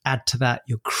 Add to that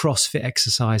your CrossFit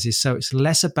exercises. So it's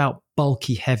less about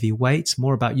bulky, heavy weights,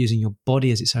 more about using your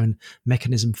body as its own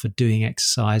mechanism for doing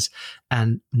exercise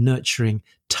and nurturing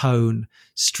tone,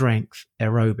 strength,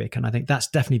 aerobic. And I think that's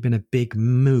definitely been a big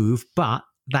move, but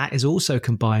that is also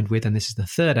combined with, and this is the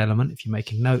third element, if you're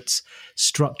making notes,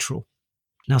 structural.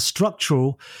 Now,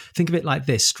 structural, think of it like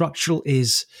this. Structural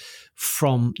is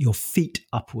from your feet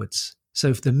upwards. So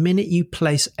if the minute you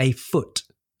place a foot,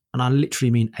 and I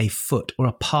literally mean a foot or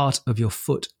a part of your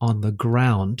foot on the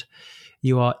ground,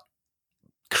 you are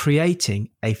creating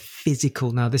a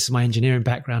physical, now this is my engineering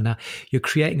background now, you're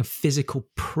creating a physical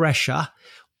pressure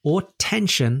or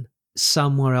tension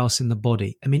somewhere else in the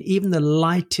body. I mean, even the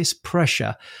lightest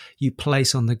pressure you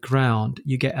place on the ground,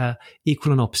 you get a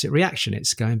equal and opposite reaction.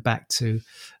 It's going back to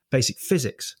basic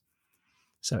physics.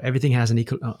 So everything has an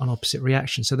equal and opposite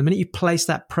reaction. So the minute you place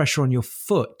that pressure on your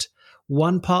foot,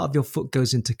 one part of your foot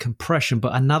goes into compression,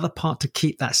 but another part to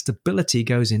keep that stability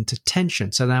goes into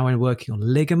tension. So now we're working on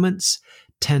ligaments,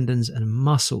 tendons, and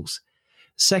muscles.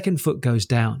 Second foot goes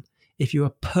down. If you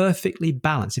are perfectly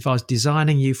balanced, if I was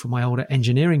designing you for my older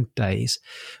engineering days,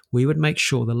 we would make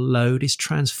sure the load is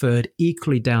transferred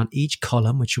equally down each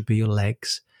column, which will be your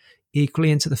legs,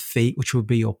 equally into the feet, which will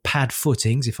be your pad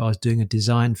footings, if I was doing a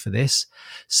design for this,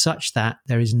 such that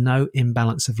there is no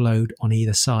imbalance of load on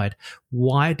either side.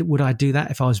 Why would I do that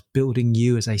if I was building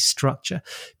you as a structure?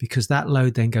 Because that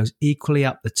load then goes equally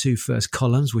up the two first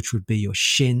columns, which would be your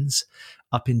shins,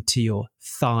 up into your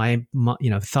thigh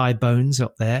bones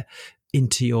up there,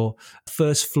 into your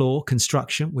first floor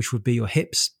construction, which would be your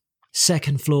hips.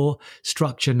 Second floor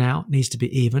structure now needs to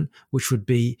be even, which would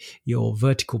be your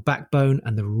vertical backbone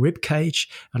and the rib cage,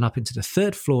 and up into the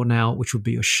third floor now, which would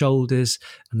be your shoulders,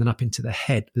 and then up into the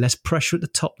head. Less pressure at the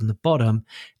top than the bottom.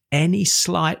 Any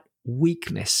slight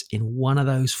weakness in one of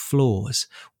those floors,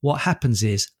 what happens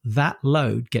is that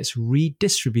load gets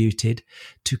redistributed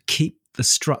to keep the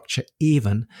structure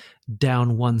even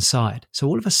down one side. So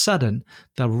all of a sudden,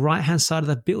 the right-hand side of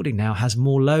the building now has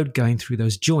more load going through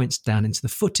those joints down into the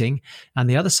footing, and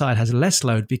the other side has less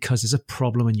load because there's a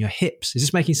problem in your hips. Is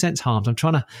this making sense, Harms? I'm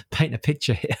trying to paint a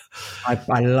picture here.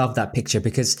 I love that picture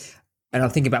because, and I'm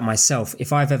thinking about myself,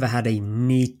 if I've ever had a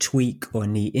knee tweak or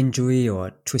knee injury or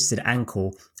a twisted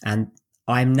ankle, and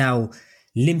I'm now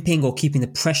limping or keeping the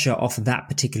pressure off that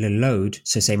particular load,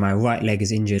 so say my right leg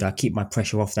is injured, I keep my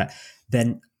pressure off that,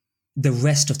 then the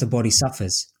rest of the body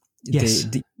suffers. Yes.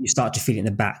 You start to feel it in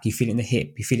the back, you feel it in the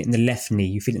hip, you feel it in the left knee,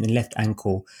 you feel it in the left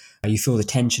ankle, you feel the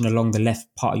tension along the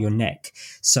left part of your neck.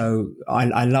 So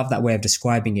I love that way of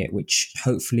describing it, which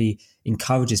hopefully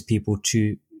encourages people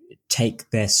to take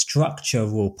their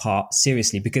structural part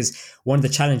seriously, because one of the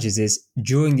challenges is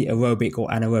during the aerobic or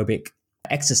anaerobic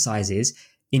exercises,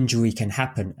 injury can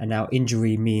happen. And now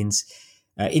injury means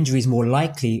injury is more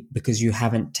likely because you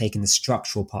haven't taken the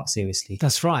structural part seriously.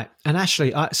 That's right. And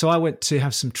actually, I went to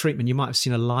have some treatment. You might have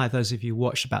seen a live, those of you who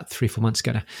watched about 3-4 months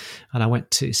ago now. And I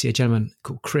went to see a gentleman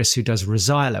called Chris who does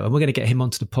Resilo. And we're going to get him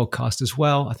onto the podcast as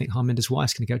well. I think Harminder's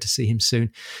wife's going to go to see him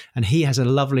soon. And he has a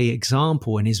lovely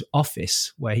example in his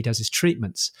office where he does his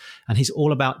treatments. And he's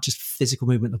all about just physical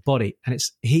movement of the body. And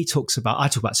I talk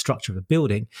about structure of the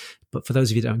building. But for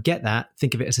those of you who don't get that,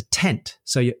 think of it as a tent.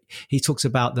 So he talks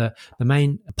about the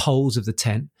main poles of the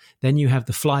tent. Then you have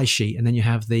the fly sheet, and then you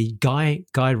have the guy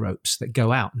ropes that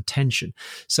go out and tension.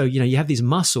 So, you have these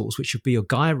muscles, which would be your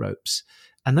guy ropes.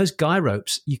 And those guy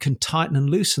ropes, you can tighten and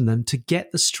loosen them to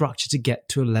get the structure to get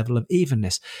to a level of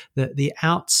evenness. The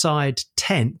outside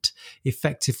tent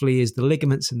effectively is the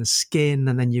ligaments and the skin,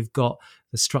 and then you've got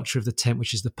the structure of the tent,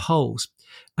 which is the poles.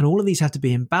 And all of these have to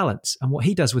be in balance. And what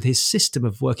he does with his system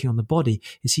of working on the body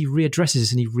is he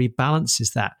readdresses and he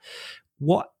rebalances that.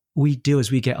 What we do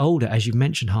as we get older, as you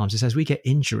mentioned, Harms, is as we get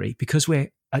injury, because when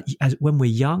we're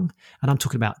young, and I'm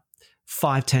talking about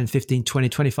 5, 10, 15, 20,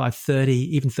 25, 30,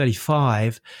 even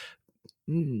 35,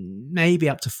 maybe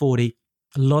up to 40,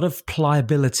 a lot of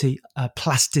pliability,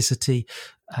 plasticity.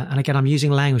 And again, I'm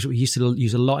using language that we used to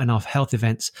use a lot in our health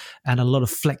events, and a lot of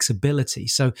flexibility.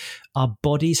 So our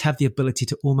bodies have the ability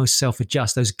to almost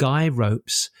self-adjust. Those guy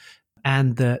ropes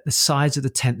and the sides of the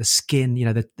tent, the skin,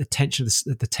 the tension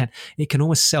of the tent, it can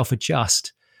almost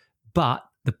self-adjust. But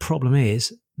the problem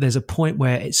is there's a point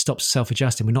where it stops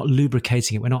self-adjusting. We're not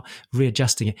lubricating it. We're not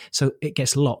readjusting it. So it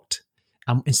gets locked.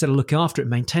 Instead of looking after it,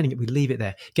 maintaining it, we leave it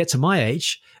there. Get to my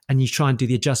age and you try and do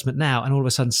the adjustment now, and all of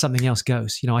a sudden something else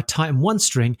goes. I tighten one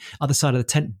string, other side of the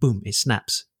tent, boom, it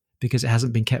snaps because it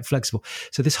hasn't been kept flexible.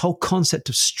 So this whole concept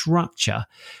of structure,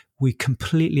 we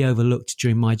completely overlooked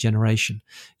during my generation.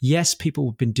 Yes,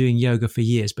 people have been doing yoga for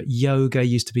years, but yoga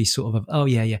used to be sort of,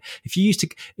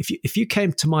 if you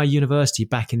came to my university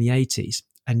back in the 80s,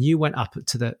 and you went up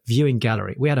to the viewing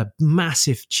gallery, we had a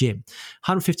massive gym,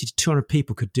 150 to 200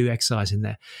 people could do exercise in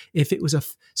there. If it was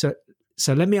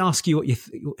so let me ask you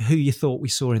who you thought we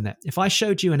saw in there. If I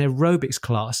showed you an aerobics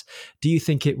class, do you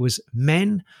think it was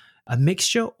men, a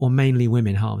mixture, or mainly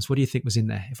women, Harms? What do you think was in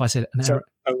there? If I said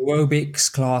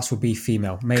aerobics class would be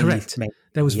female. Mainly, correct.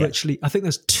 There was virtually, I think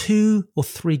there's 2 or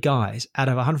 3 guys out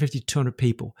of 150 to 200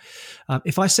 people.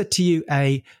 If I said to you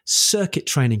a circuit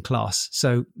training class,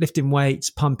 so lifting weights,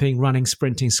 pumping, running,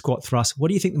 sprinting, squat, thrust, what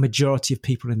do you think the majority of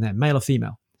people in there, male or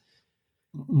female?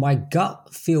 My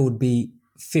gut feel would be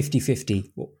 50-50.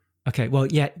 Okay, well,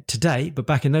 yeah, today, but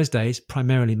back in those days,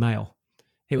 primarily male.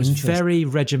 It was very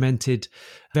regimented,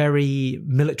 very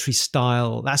military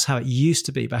style. That's how it used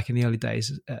to be back in the early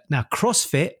days. Now,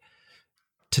 CrossFit,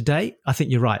 today, I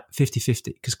think you're right, 50-50,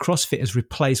 because CrossFit has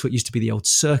replaced what used to be the old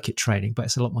circuit training, but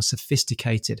it's a lot more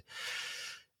sophisticated.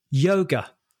 Yoga,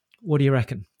 what do you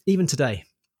reckon? Even today?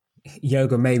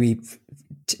 Yoga, maybe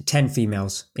 10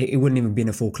 females. It wouldn't even be in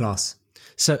a full class.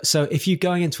 So if you're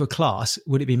going into a class,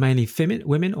 would it be mainly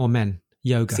women or men?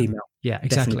 Yoga? Female. Yeah,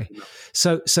 exactly.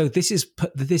 So this is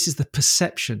the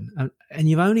perception,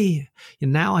 and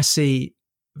now I see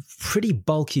pretty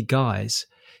bulky guys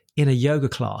in a yoga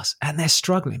class, and they're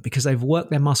struggling because they've worked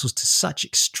their muscles to such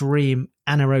extreme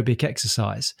anaerobic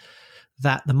exercise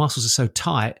that the muscles are so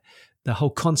tight. The whole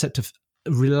concept of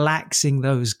relaxing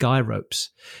those guy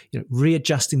ropes,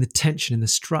 readjusting the tension in the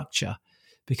structure,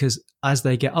 because as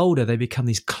they get older, they become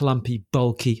these clumpy,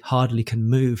 bulky, hardly can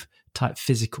move type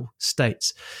physical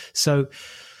states. So,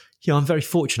 I'm very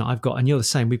fortunate. And you're the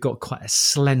same, we've got quite a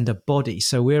slender body.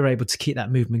 So we're able to keep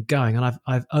that movement going. And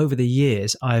I've over the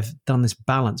years, I've done this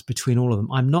balance between all of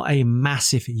them. I'm not a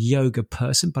massive yoga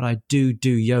person, but I do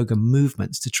yoga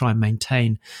movements to try and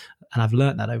maintain. And I've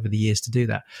learned that over the years to do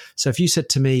that. So if you said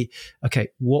to me, okay,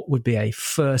 what would be a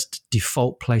first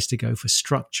default place to go for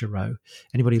structure, Ro?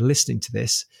 Anybody listening to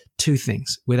this, two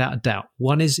things, without a doubt.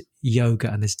 One is yoga,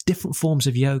 and there's different forms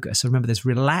of yoga. So remember, there's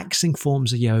relaxing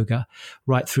forms of yoga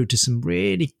right through to some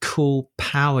really cool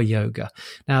power yoga.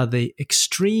 Now, the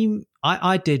extreme,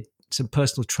 I did some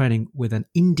personal training with an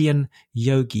Indian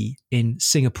yogi in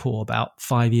Singapore about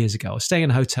 5 years ago. I was staying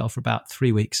in a hotel for about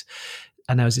 3 weeks.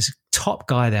 And there was this top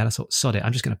guy there, and I thought, sod it,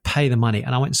 I'm just going to pay the money.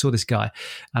 And I went and saw this guy,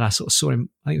 and I sort of saw him,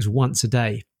 I think it was once a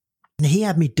day. And he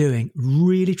had me doing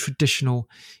really traditional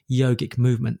yogic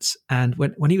movements. And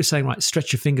when he was saying, right,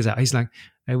 stretch your fingers out, he's like,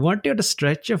 I want you to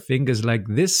stretch your fingers like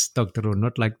this, Dr. Ro,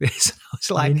 not like this. And I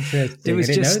was like,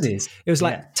 it was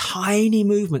like tiny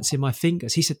movements in my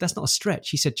fingers. He said, that's not a stretch.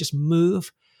 He said, just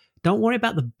move. Don't worry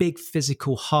about the big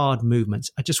physical hard movements.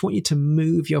 I just want you to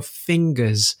move your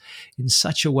fingers in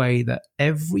such a way that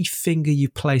every finger you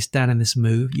place down in this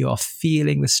move, you are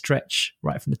feeling the stretch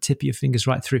right from the tip of your fingers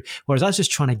right through. Whereas I was just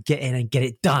trying to get in and get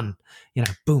it done,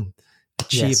 boom,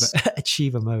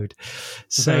 achiever mode.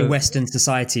 So very Western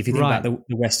society. If you think about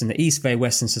the East, very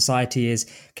Western society is,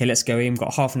 okay, let's go in,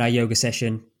 got half an hour yoga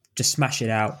session, just smash it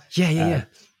out. Yeah.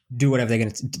 Do whatever they're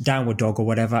going to, downward dog or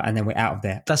whatever, and then we're out of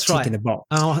there. That's right. In the box.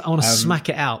 I want to smack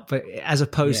it out, but as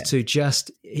opposed to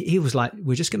he was like,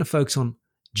 we're just going to focus on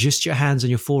just your hands and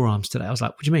your forearms today. I was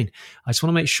like, what do you mean? I just want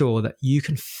to make sure that you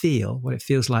can feel what it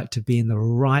feels like to be in the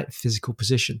right physical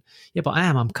position. Yeah, but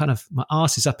I'm kind of, my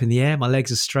arse is up in the air, my legs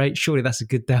are straight. Surely that's a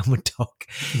good downward dog.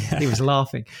 Yeah. He was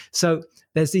laughing. So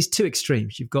there's these two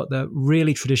extremes. You've got the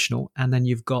really traditional, and then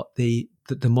you've got the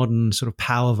modern sort of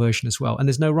power version as well. And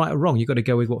there's no right or wrong. You've got to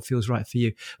go with what feels right for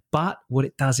you. But what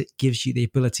it does, it gives you the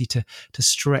ability to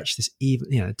stretch this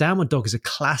even, downward dog is a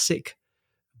classic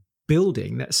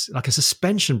building that's like a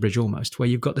suspension bridge almost, where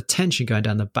you've got the tension going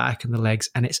down the back and the legs,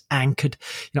 and it's anchored.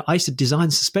 I used to design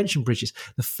suspension bridges.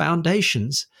 The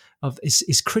foundations of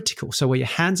is critical. So where your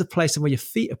hands are placed and where your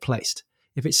feet are placed,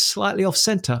 if it's slightly off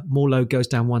center, more load goes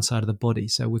down one side of the body.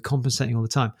 So we're compensating all the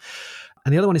time.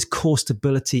 And the other one is core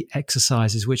stability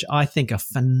exercises, which I think are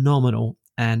phenomenal.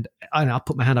 And I'll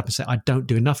put my hand up and say, I don't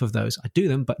do enough of those. I do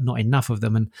them, but not enough of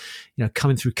them. And,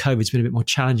 coming through COVID, it's been a bit more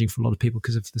challenging for a lot of people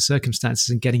because of the circumstances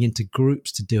and getting into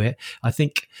groups to do it. I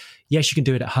think, yes, you can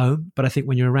do it at home, but I think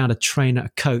when you're around a trainer,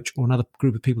 a coach, or another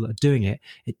group of people that are doing it,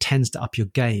 it tends to up your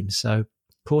game. So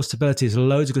core stability is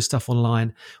loads of good stuff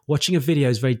online. Watching a video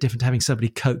is very different to having somebody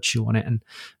coach you on it and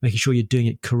making sure you're doing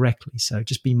it correctly. So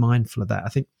just be mindful of that. I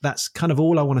think that's kind of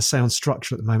all I want to say on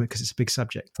structure at the moment because it's a big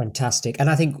subject. Fantastic. And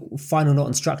I think final note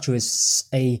on structure is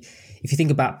if you think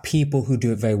about people who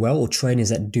do it very well or trainers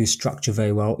that do structure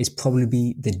very well, is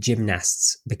probably the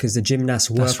gymnasts, because the gymnasts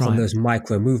work on those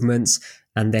micro movements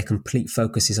and their complete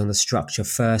focus is on the structure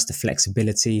first, the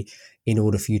flexibility, in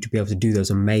order for you to be able to do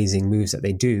those amazing moves that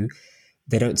they do.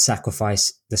 They don't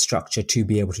sacrifice the structure to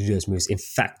be able to do those moves. In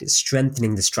fact, it's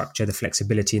strengthening the structure, the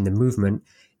flexibility and the movement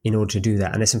in order to do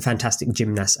that. And there's some fantastic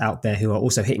gymnasts out there who are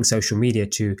also hitting social media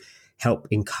to help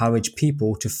encourage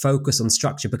people to focus on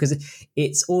structure, because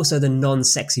it's also the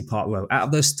non-sexy part. Well, out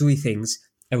of those three things,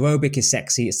 aerobic is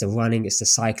sexy. It's the running, it's the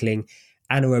cycling.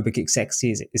 Anaerobic is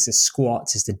sexy. It's the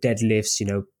squats, it's the deadlifts,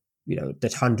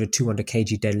 that 100, 200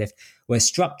 kg deadlift, where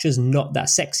structure is not that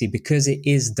sexy because it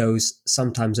is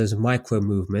sometimes those micro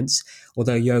movements.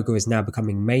 Although yoga is now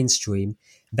becoming mainstream,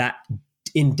 that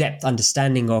in-depth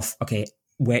understanding of, okay,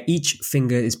 where each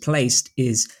finger is placed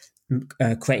is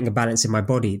creating a balance in my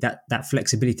body. That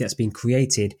flexibility that's being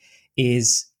created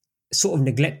is sort of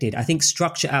neglected. I think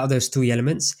structure out of those three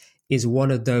elements is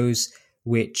one of those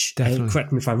which,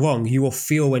 correct me if I'm wrong, you will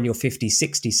feel when you're 50,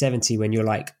 60, 70, when you're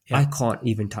like, I can't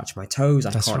even touch my toes.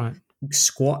 I can't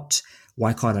squat.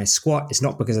 Why can't I squat? It's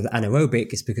not because of the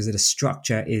anaerobic. It's because of the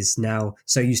structure is now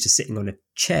so used to sitting on a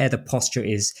chair. The posture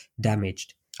is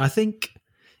damaged. I think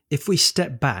if we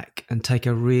step back and take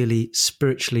a really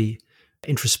spiritually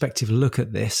introspective look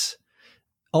at this,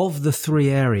 of the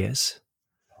three areas,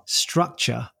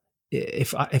 structure,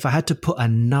 if I had to put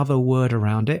another word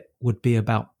around it, would be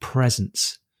about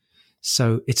presence.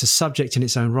 So it's a subject in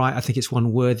its own right. I think it's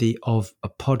one worthy of a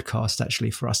podcast,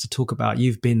 actually, for us to talk about.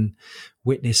 You've been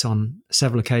witness on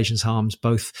several occasions, Harms,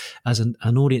 both as an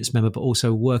audience member, but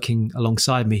also working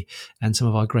alongside me and some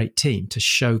of our great team to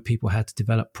show people how to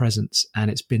develop presence.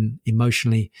 And it's been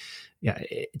emotionally,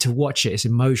 to watch it, it's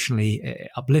emotionally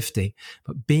uplifting.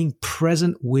 But being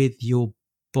present with your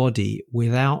body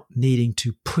without needing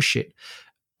to push it.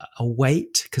 A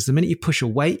weight, because the minute you push a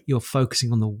weight, you're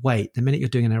focusing on the weight. The minute you're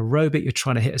doing an aerobic, you're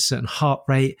trying to hit a certain heart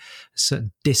rate, a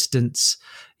certain distance,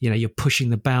 you're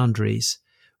pushing the boundaries.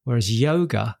 Whereas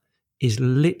yoga is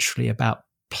literally about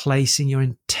placing your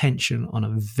intention on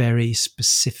a very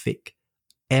specific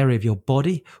area of your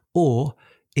body or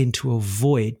into a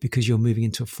void, because you're moving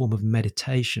into a form of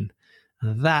meditation.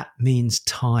 And that means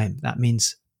time. That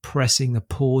means pressing the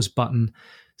pause button,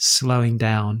 slowing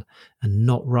down and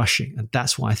not rushing. And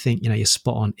that's why I think, you're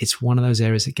spot on. It's one of those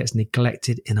areas that gets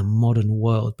neglected in a modern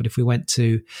world. But if we went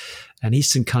to an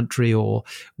Eastern country or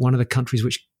one of the countries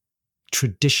which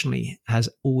traditionally has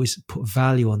always put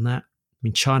value on that,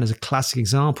 China's a classic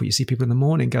example. You see people in the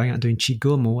morning going out and doing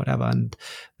Qigong or whatever, and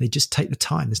they just take the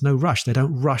time. There's no rush. They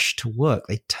don't rush to work.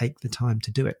 They take the time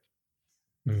to do it.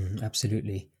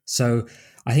 Absolutely. So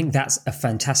I think that's a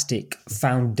fantastic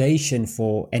foundation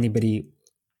for anybody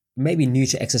maybe new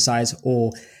to exercise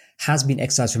or has been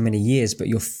exercising for many years, but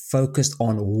you're focused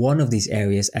on one of these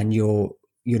areas and you're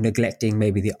neglecting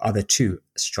maybe the other two,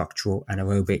 structural and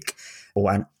aerobic,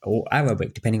 or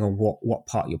aerobic, depending on what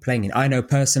part you're playing in. I know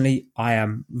personally, I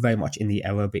am very much in the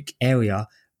aerobic area.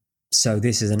 So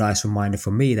this is a nice reminder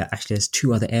for me that actually there's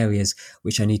two other areas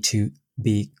which I need to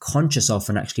be conscious of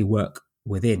and actually work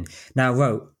within. Now,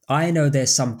 Ro, I know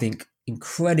there's something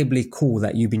incredibly cool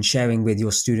that you've been sharing with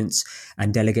your students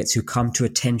and delegates who come to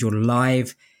attend your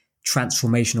live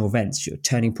transformational events, your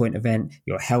Turning Point event,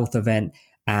 your health event,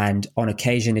 and on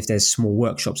occasion, if there's small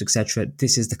workshops, etc.,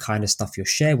 this is the kind of stuff you'll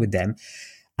share with them.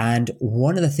 And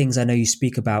one of the things I know you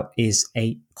speak about is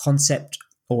a concept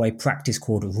or a practice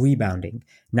called rebounding.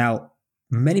 Now,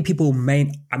 many people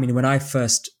when I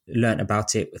first learned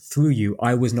about it through you,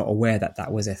 I was not aware that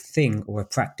that was a thing or a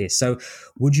practice. So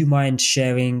would you mind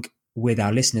sharing with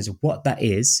our listeners what that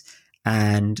is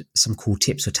and some cool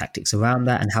tips or tactics around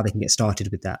that and how they can get started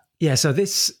with that? Yeah, so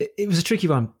it was a tricky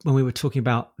one when we were talking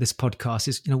about this podcast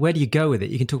is, where do you go with it?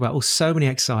 You can talk about so many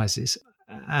exercises,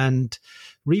 and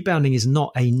rebounding is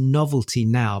not a novelty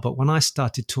now, but when I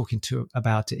started talking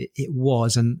about it, it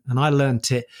was, and I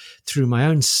learned it through my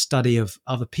own study of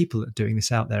other people that are doing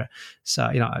this out there. So,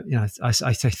 I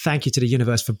say thank you to the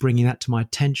universe for bringing that to my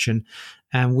attention.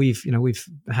 And we've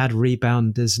had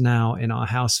rebounders now in our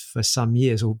house for some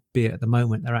years, albeit at the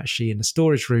moment they're actually in the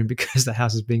storage room because the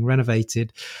house is being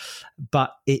renovated.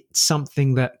 But it's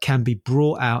something that can be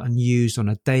brought out and used on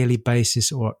a daily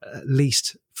basis, or at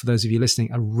least for those of you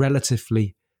listening, a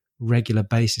relatively regular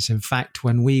basis. In fact,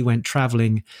 when we went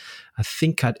traveling, I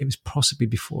think it was possibly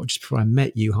just before I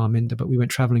met you, Harminder, but we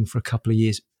went traveling for a couple of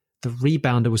years. The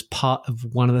rebounder was part of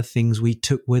one of the things we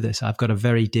took with us. I've got a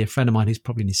very dear friend of mine who's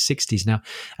probably in his 60s now.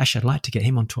 Actually, I'd like to get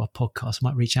him onto our podcast. I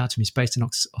might reach out to him. He's based in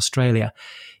Australia.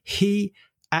 He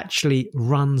actually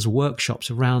runs workshops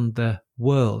around the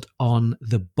world on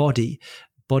the body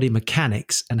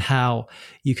mechanics, and how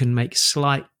you can make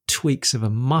slight tweaks of a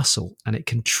muscle and it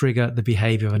can trigger the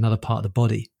behavior of another part of the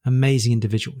body. Amazing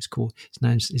individual. His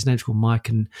name's called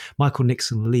Michael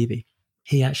Nixon Levy.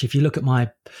 He actually, if you look at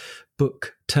my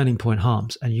book, Turning Point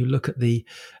Harms, and you look at the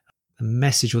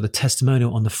message or the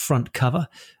testimonial on the front cover,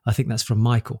 I think that's from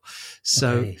Michael. So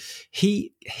okay.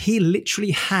 He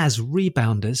literally has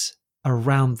rebounders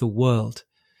around the world.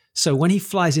 So when he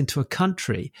flies into a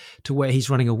country to where he's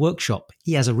running a workshop,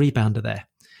 he has a rebounder there.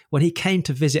 When he came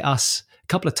to visit us a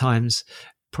couple of times,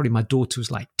 probably my daughter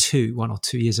was like 1 or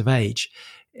 2 years of age,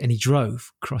 and he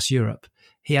drove across Europe,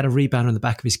 he had a rebounder in the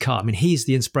back of his car. I mean, he's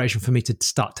the inspiration for me to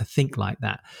start to think like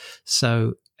that.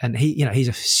 So, and he's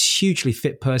a hugely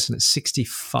fit person at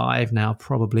 65 now,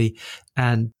 probably.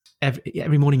 And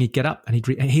every morning he'd get up and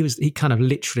he kind of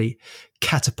literally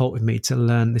catapulted me to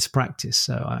learn this practice.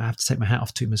 So I have to take my hat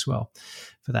off to him as well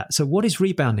for that. So what is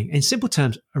rebounding? In simple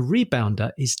terms, a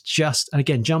rebounder is just, and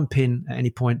again, jump in at any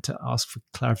point to ask for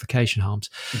clarification, Harms.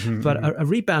 Mm-hmm, but a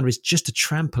rebounder is just a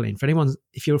trampoline. For anyone,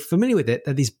 if you're familiar with it,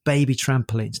 they're these baby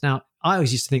trampolines. Now, I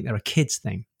always used to think they're a kid's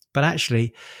thing, but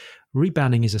actually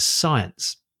rebounding is a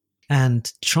science. And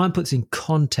to try and put this in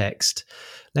context,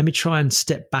 let me try and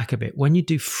step back a bit. When you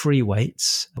do free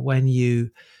weights, when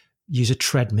you use a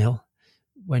treadmill,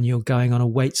 when you're going on a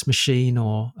weights machine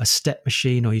or a step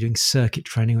machine, or you're doing circuit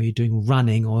training, or you're doing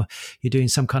running, or you're doing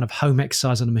some kind of home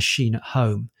exercise on a machine at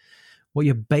home, what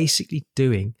you're basically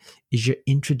doing is you're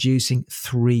introducing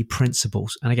 3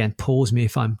 principles. And again, pause me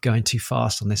if I'm going too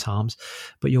fast on this, Harms,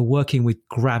 but you're working with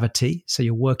gravity. So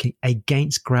you're working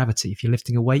against gravity. If you're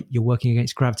lifting a weight, you're working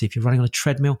against gravity. If you're running on a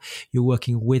treadmill, you're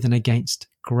working with and against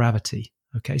gravity.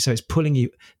 Okay, so it's pulling you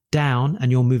down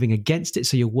and you're moving against it.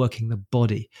 So you're working the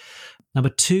body. Number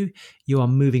 2, you are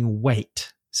moving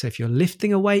weight. So if you're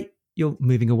lifting a weight, you're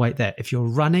moving a weight there. If you're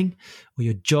running or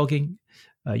you're jogging,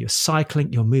 you're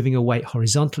cycling, you're moving a weight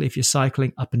horizontally if you're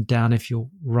cycling, up and down if you're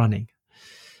running.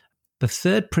 The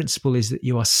third principle is that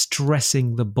you are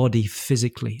stressing the body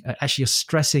physically. Actually, you're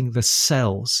stressing the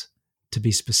cells, to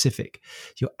be specific.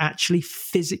 You're actually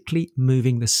physically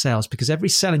moving the cells, because every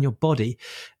cell in your body,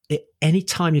 any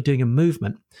time you're doing a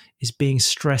movement, is being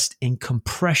stressed in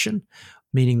compression,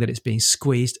 meaning that it's being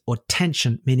squeezed, or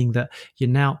tension, meaning that you're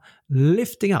now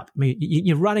lifting up. I mean,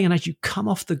 you're running, and as you come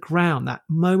off the ground, that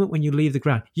moment when you leave the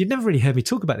ground, you've never really heard me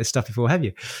talk about this stuff before, have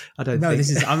you? I don't know. This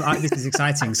is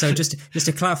exciting. So just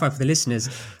to clarify for the listeners,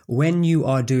 when you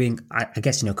are doing, I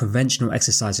guess, conventional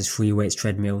exercises, free weights,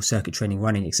 treadmill, circuit training,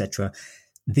 running, etc.,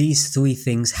 these three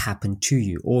things happen to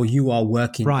you, or you are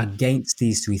working against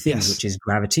these three things, which is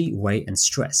gravity, weight, and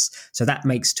stress. So that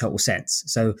makes total sense.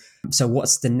 So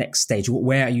what's the next stage?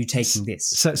 Where are you taking this?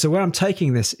 So where I'm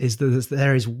taking this is that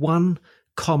there is one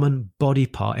common body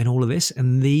part in all of this,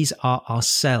 and these are our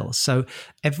cells. So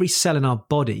every cell in our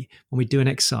body, when we do an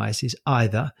exercise, is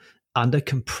either under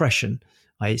compression,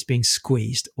 it's being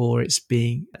squeezed, or it's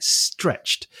being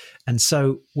stretched. And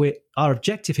so our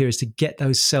objective here is to get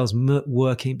those cells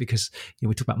working, because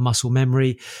we talk about muscle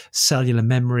memory, cellular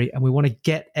memory, and we want to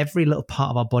get every little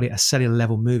part of our body at a cellular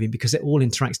level moving, because it all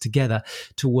interacts together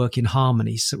to work in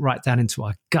harmony, so right down into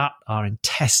our gut, our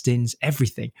intestines,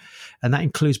 everything. And that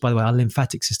includes, by the way, our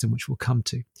lymphatic system, which we'll come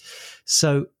to.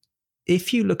 So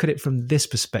if you look at it from this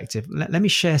perspective, let me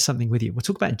share something with you. We'll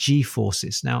talk about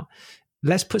G-forces. Now,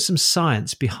 let's put some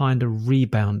science behind a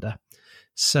rebounder.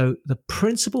 So the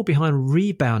principle behind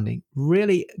rebounding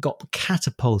really got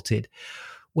catapulted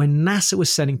when NASA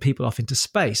was sending people off into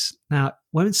space. Now,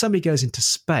 when somebody goes into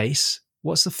space,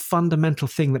 what's the fundamental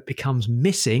thing that becomes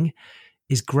missing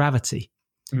is gravity.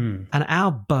 And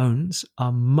our bones,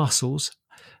 our muscles,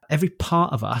 every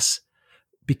part of us,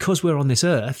 because we're on this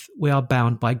earth, we are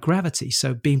bound by gravity.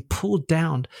 So being pulled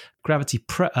down, gravity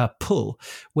pull,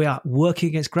 we are working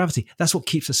against gravity. That's what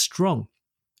keeps us strong.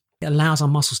 It allows our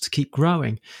muscles to keep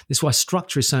growing. This is why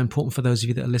structure is so important for those of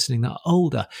you that are listening that are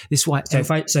older. This is why. So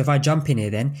if I jump in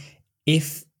here, then,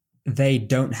 if they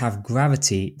don't have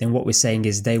gravity, then what we're saying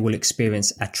is they will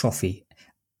experience atrophy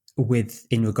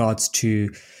in regards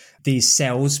to these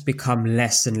cells become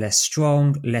less and less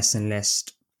strong, less and less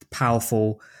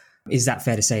powerful. Is that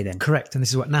fair to say then? Correct. And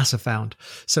this is what NASA found.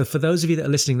 So for those of you that are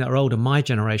listening that are older, my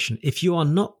generation, if you are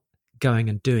not going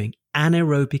and doing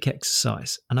anaerobic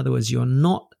exercise, in other words, you're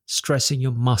not stressing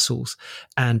your muscles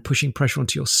and pushing pressure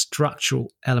onto your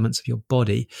structural elements of your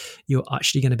body, you're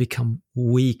actually going to become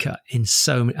weaker in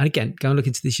so many, and again, go and look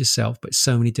into this yourself, but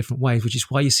so many different ways, which is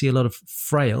why you see a lot of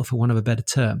frail, for want of a better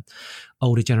term,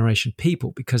 older generation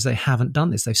people, because they haven't done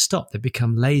this. They've stopped. They've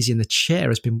become lazy, and the chair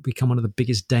has become one of the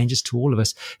biggest dangers to all of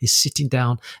us, is sitting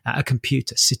down at a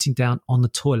computer, sitting down on the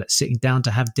toilet, sitting down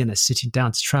to have dinner, sitting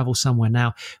down to travel somewhere.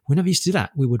 Now, we never used to do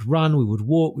that. We would run, we would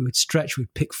walk, we would stretch,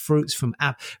 we'd pick fruits from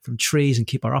trees and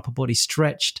keep our upper body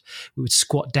stretched. We would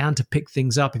squat down to pick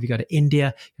things up. If you go to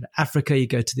India, go to Africa, you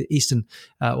go to the Eastern,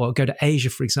 or go to Asia,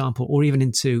 for example, or even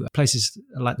into places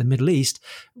like the Middle East,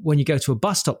 when you go to a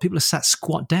bus stop, people are sat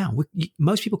squat down.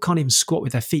 Most people can't even squat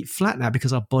with their feet flat now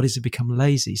because our bodies have become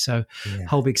lazy. So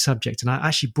whole big subject. And I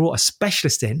actually brought a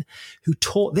specialist in who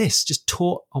taught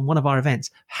on one of our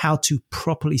events how to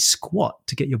properly squat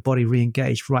to get your body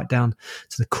re-engaged right down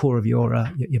to the core of your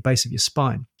base of your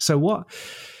spine. So what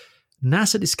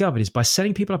NASA discovered is, by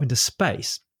sending people up into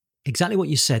space, exactly what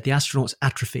you said, the astronauts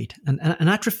atrophied. And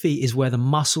atrophy is where the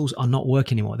muscles are not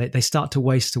working anymore. They start to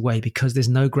waste away because there's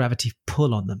no gravity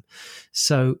pull on them.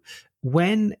 So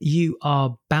when you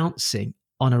are bouncing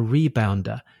on a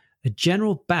rebounder, a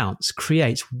general bounce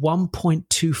creates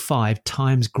 1.25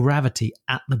 times gravity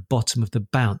at the bottom of the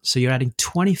bounce. So you're adding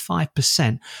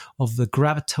 25% of the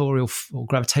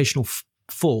gravitational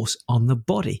force on the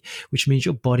body, which means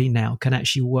your body now can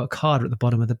actually work harder at the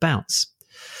bottom of the bounce.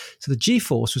 So the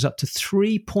G-force was up to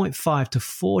 3.5 to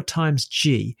 4 times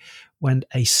G when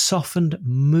a softened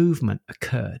movement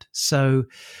occurred. So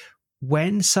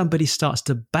when somebody starts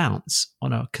to bounce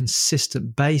on a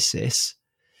consistent basis,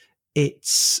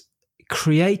 it's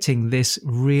creating this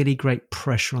really great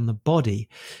pressure on the body.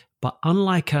 But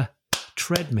unlike a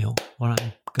treadmill where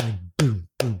I'm going boom,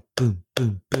 boom, boom,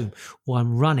 boom, boom, or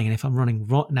I'm running, and if I'm running,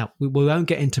 now we won't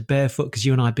get into barefoot because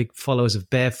you and I are big followers of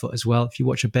barefoot as well. If you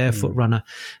watch a barefoot runner,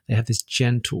 they have this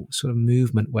gentle sort of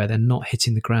movement where they're not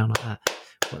hitting the ground like that.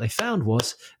 What they found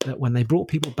was that when they brought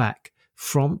people back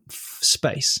from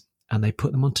space and they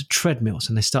put them onto treadmills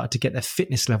and they started to get their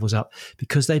fitness levels up,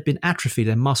 because they've been atrophied,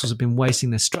 their muscles have been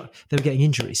wasting their structure, they were getting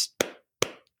injuries.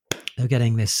 They were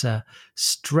getting this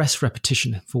stress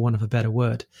repetition, for want of a better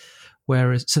word.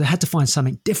 So they had to find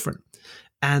something different.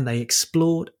 And they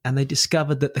explored and they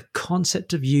discovered that the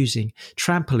concept of using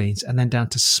trampolines and then down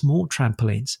to small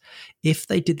trampolines, if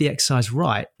they did the exercise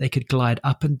right, they could glide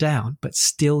up and down, but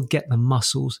still get the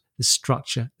muscles, the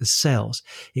structure, the cells,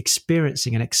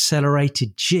 experiencing an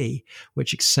accelerated G,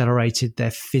 which accelerated their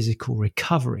physical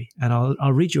recovery. And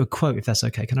I'll read you a quote if that's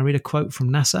okay. Can I read a quote from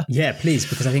NASA? Yeah, please,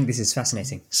 because I think this is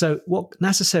fascinating. So what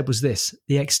NASA said was this: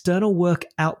 the external work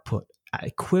output at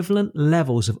equivalent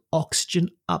levels of oxygen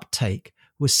uptake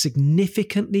was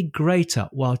significantly greater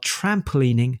while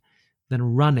trampolining than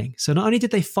running. So not only did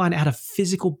they find it had a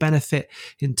physical benefit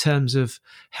in terms of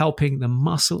helping the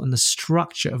muscle and the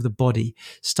structure of the body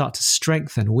start to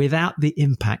strengthen without the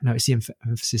impact, notice the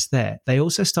emphasis there, they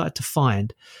also started to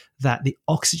find that the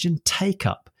oxygen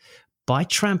take-up by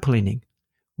trampolining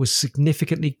was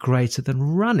significantly greater than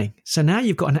running. So now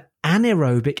you've got an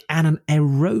anaerobic and an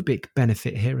aerobic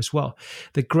benefit here as well.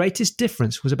 The greatest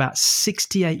difference was about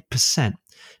 68%.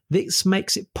 This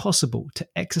makes it possible to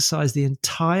exercise the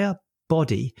entire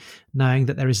body, knowing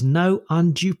that there is no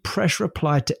undue pressure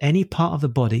applied to any part of the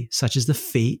body, such as the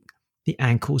feet, the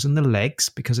ankles, and the legs,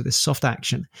 because of this soft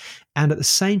action. And at the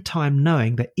same time,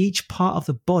 knowing that each part of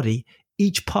the body,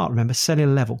 each part, remember,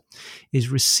 cellular level, is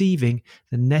receiving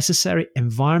the necessary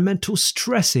environmental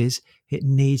stresses it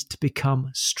needs to become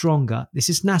stronger. This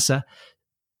is NASA,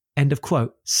 end of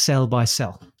quote, cell by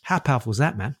cell. How powerful is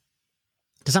that, man?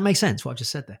 Does that make sense, what I've just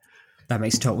said there? That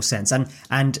makes total sense.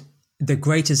 And the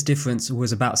greatest difference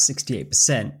was about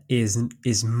 68%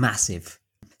 is massive.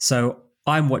 So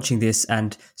I'm watching this,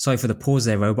 and sorry for the pause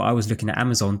there, Ro, but I was looking at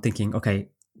Amazon thinking, okay,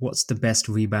 what's the best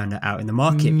rebounder out in the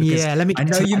market? Because yeah, let me. I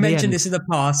know you mentioned this in the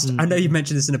past. I know you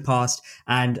mentioned this in the past,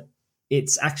 and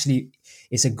it's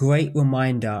a great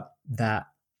reminder that,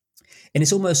 and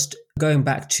it's almost going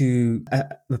back to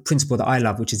a principle that I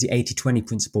love, which is the 80-20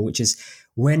 principle, which is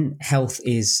when health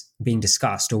is being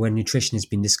discussed or when nutrition is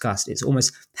being discussed, it's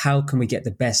almost how can we get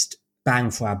the best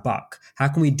bang for our buck? How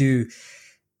can we do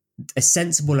a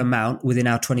sensible amount within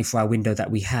our 24-hour window that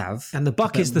we have? And the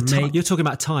buck is the time. You're talking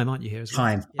about time, aren't you, here as well?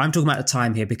 Time. Yeah. I'm talking about the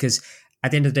time here because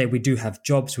at the end of the day, we do have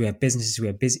jobs, we have businesses, we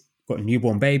have got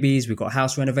newborn babies, we've got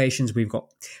house renovations, we've got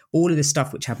all of this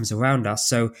stuff which happens around us.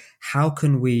 So how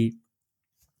can we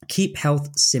keep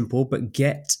health simple, but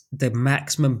get the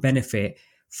maximum benefit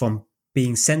from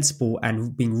being sensible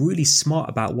and being really smart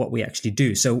about what we actually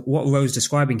do? So what Ro's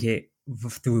describing here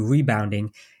through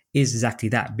rebounding is exactly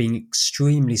that, being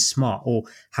extremely smart, or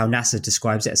how NASA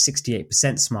describes it as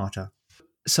 68% smarter.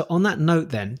 So on that note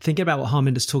then, thinking about what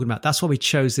Harminder's talking about, that's why we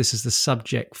chose this as the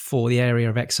subject for the area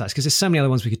of exercise, because there's so many other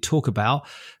ones we could talk about,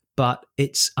 but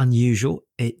it's unusual,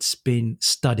 it's been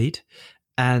studied,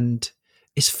 and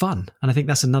it's fun. And I think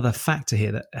that's another factor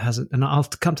here that hasn't, and I'll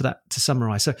come to that to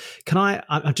summarize. So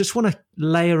I just want to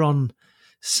layer on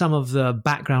some of the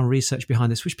background research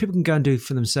behind this, which people can go and do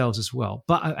for themselves as well.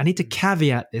 But I need to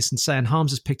caveat this and say, and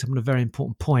Harms has picked up on a very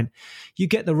important point, you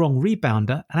get the wrong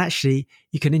rebounder and actually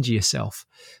you can injure yourself.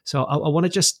 So I want to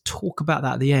just talk about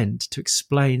that at the end to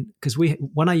explain, because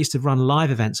when I used to run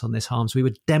live events on this, Harms, we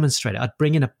would demonstrate it. I'd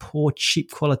bring in a poor,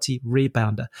 cheap quality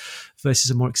rebounder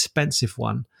versus a more expensive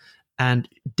one, and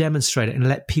demonstrate it and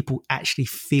let people actually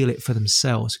feel it for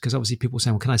themselves. Because obviously people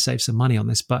say, well, can I save some money on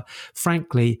this? But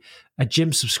frankly, a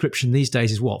gym subscription these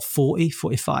days is what, 40,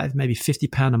 45, maybe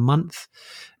 £50 a month.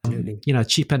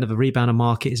 Cheap end of a rebounder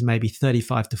market is maybe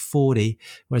 35 to 40.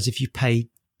 Whereas if you pay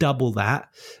double that,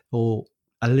 or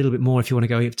a little bit more if you want to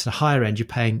go up to the higher end, you're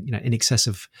paying in excess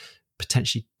of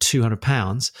potentially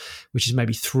 £200, which is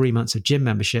maybe 3 months of gym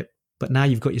membership. But now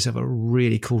you've got yourself a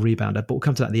really cool rebounder, but we'll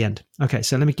come to that at the end. Okay,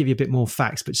 so let me give you a bit more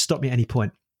facts, but stop me at any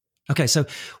point. Okay, so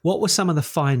what were some of the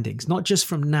findings, not just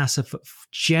from NASA, but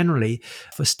generally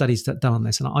for studies that done on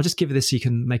this? And I'll just give you this so you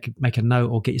can make a note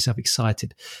or get yourself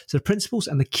excited. So the principles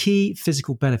and the key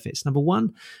physical benefits. Number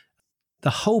one, the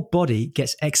whole body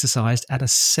gets exercised at a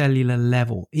cellular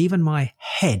level. Even my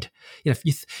head. If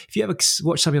you ever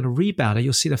watch somebody on a rebounder,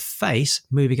 you'll see the face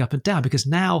moving up and down, because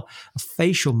now a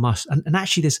facial muscle, and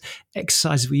actually there's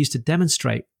exercises we used to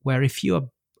demonstrate where if you are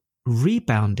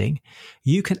rebounding,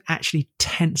 you can actually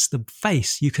tense the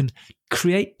face. You can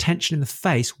create tension in the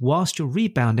face whilst you're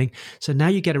rebounding. So now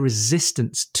you get a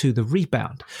resistance to the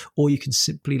rebound, or you can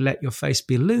simply let your face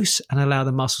be loose and allow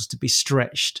the muscles to be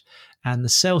stretched and the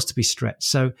cells to be stretched.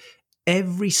 So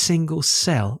every single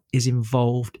cell is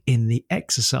involved in the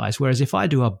exercise. Whereas if I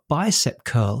do a bicep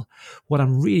curl, what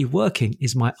I'm really working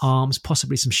is my arms,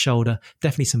 possibly some shoulder,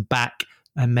 definitely some back,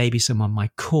 and maybe some on my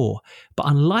core. But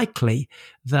unlikely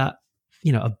that,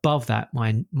 above that,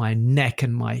 my neck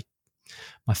and my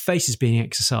my face is being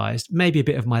exercised, maybe a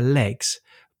bit of my legs,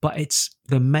 but it's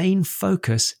the main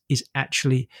focus is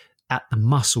actually at the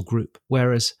muscle group.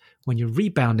 Whereas when you're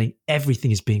rebounding,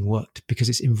 everything is being worked because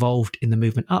it's involved in the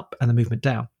movement up and the movement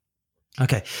down.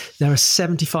 Okay, there are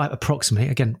 75 approximately,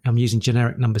 again, I'm using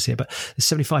generic numbers here, but there's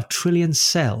 75 trillion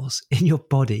cells in your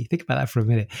body. Think about that for a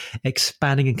minute,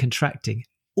 expanding and contracting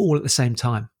all at the same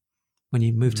time. When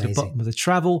you move to the bottom of the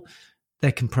travel,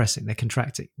 they're compressing, they're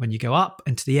contracting. When you go up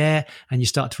into the air and you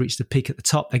start to reach the peak at the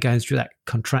top, they're going through that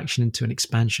contraction into an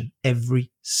expansion.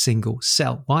 Every single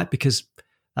cell. Why? Because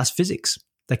that's physics.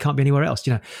 They can't be anywhere else.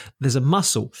 There's a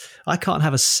muscle. I can't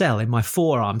have a cell in my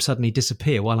forearm suddenly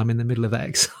disappear while I'm in the middle of that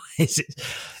exercise.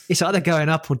 It's either going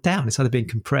up or down. It's either being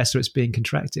compressed or it's being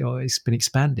contracted or it's been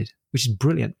expanded, which is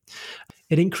brilliant.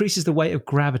 It increases the weight of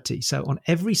gravity. So on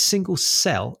every single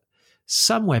cell,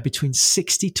 somewhere between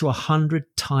 60 to 100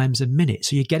 times a minute.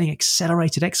 So you're getting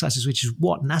accelerated exercises, which is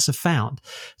what NASA found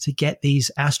to get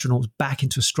these astronauts back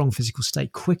into a strong physical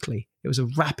state quickly. It was a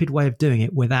rapid way of doing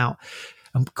it without...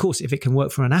 Of course, if it can work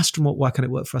for an astronaut, why can't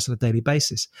it work for us on a daily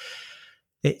basis?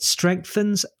 It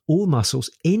strengthens all muscles,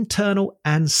 internal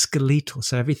and skeletal.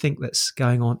 So everything that's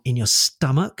going on in your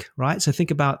stomach, right? So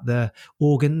think about the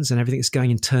organs and everything that's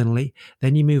going internally.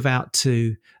 Then you move out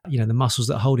to, the muscles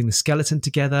that are holding the skeleton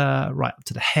together, right up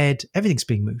to the head. Everything's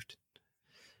being moved.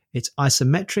 It's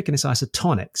isometric and it's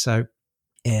isotonic. So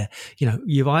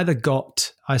you've either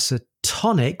got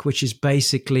isotonic, which is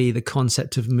basically the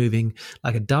concept of moving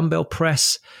like a dumbbell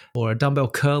press or a dumbbell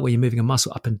curl where you're moving a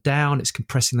muscle up and down. It's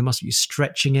compressing the muscle, you're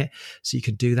stretching it. So you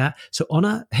can do that. So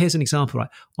here's an example, right?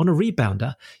 On a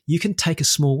rebounder, you can take a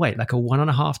small weight, like a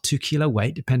 1.5, 2 kilo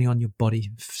weight, depending on your body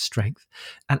strength.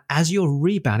 And as you're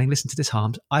rebounding, listen to this,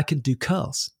 Harms, I can do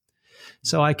curls.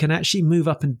 So I can actually move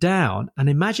up and down. And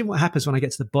imagine what happens when I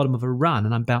get to the bottom of a run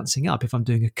and I'm bouncing up if I'm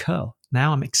doing a curl.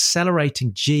 Now I'm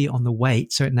accelerating G on the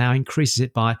weight. So it now increases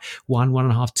it by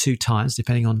 1.5, 2 times,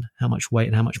 depending on how much weight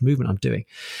and how much movement I'm doing.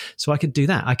 So I can do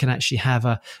that. I can actually have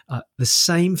the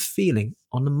same feeling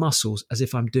on the muscles as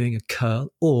if I'm doing a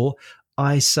curl, or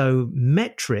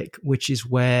isometric, which is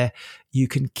where you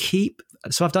can keep.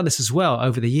 So I've done this as well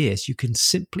over the years. You can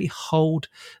simply hold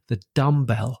the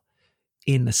dumbbell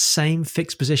in the same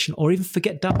fixed position, or even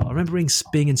forget dumbbell. I remember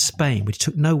being in Spain. We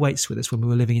took no weights with us when we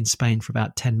were living in Spain for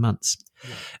about 10 months.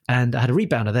 Yeah. And I had a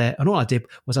rebounder there. And all I did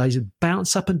was I just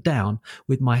bounce up and down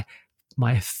with my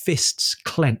fists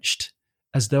clenched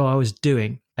as though I was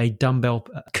doing a dumbbell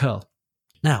curl.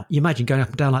 Now, you imagine going up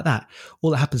and down like that.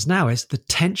 All that happens now is the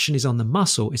tension is on the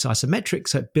muscle. It's isometric,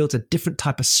 so it builds a different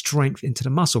type of strength into the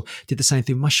muscle. Did the same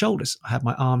thing with my shoulders. I had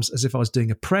my arms as if I was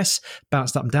doing a press,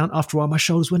 bounced up and down. After a while, my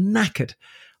shoulders were knackered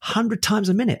 100 times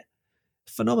a minute.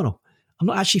 Phenomenal. I'm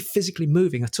not actually physically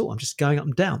moving at all. I'm just going up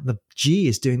and down. The G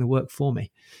is doing the work for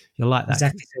me. You'll like that.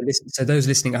 Exactly. So those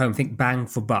listening at home, think bang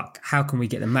for buck. How can we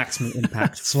get the maximum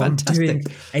impact from doing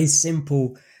a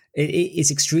simple...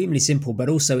 It's extremely simple, but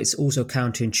it's also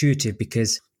counterintuitive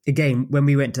because, again, when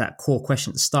we went to that core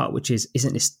question at the start, which is,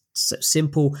 isn't this so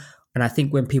simple? And I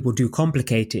think when people do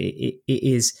complicate it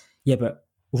is, but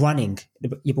running.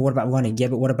 Yeah, but what about running? Yeah,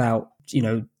 but what about,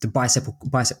 the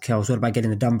bicep curls? What about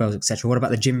getting the dumbbells, etc.? What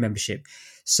about the gym membership?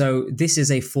 So this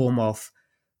is a form of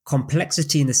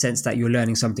complexity in the sense that you're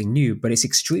learning something new, but it's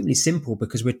extremely simple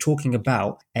because we're talking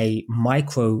about a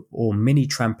micro or mini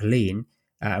trampoline.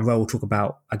 And Ro will talk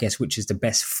about, I guess, which is the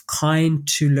best kind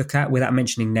to look at without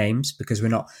mentioning names because we're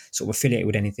not sort of affiliated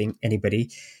with anybody.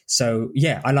 So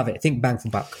yeah, I love it. Think bang for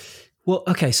buck. Well,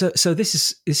 okay, so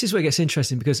this is where it gets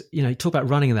interesting because you talk about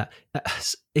running and that.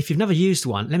 If you've never used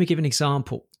one, let me give an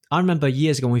example. I remember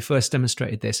years ago when we first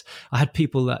demonstrated this, I had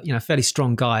people that, fairly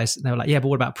strong guys. They were like, yeah, but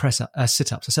what about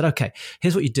sit-ups? I said, okay,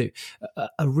 here's what you do.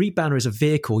 A rebounder is a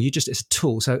vehicle. It's a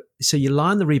tool. So you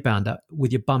lie on the rebounder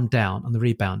with your bum down on the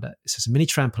rebounder. It's a mini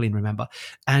trampoline, remember,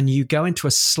 and you go into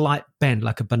a slight bend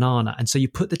like a banana. And so you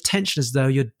put the tension as though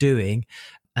you're doing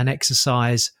an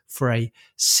exercise for a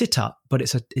sit-up, but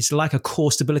it's like a core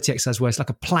stability exercise where it's like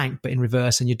a plank, but in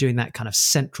reverse, and you're doing that kind of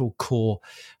central core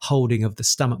holding of the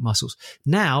stomach muscles.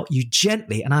 Now you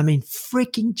gently, and I mean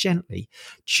freaking gently,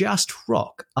 just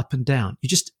rock up and down.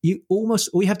 All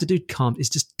you have to do, calm, is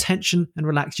just tension and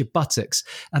relax your buttocks.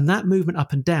 And that movement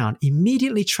up and down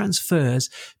immediately transfers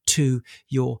to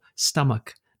your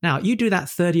stomach. Now you do that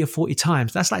 30 or 40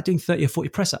 times. That's like doing 30 or 40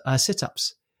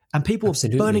 sit-ups. And people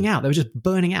were burning out. They were just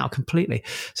burning out completely.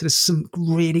 So there's some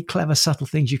really clever, subtle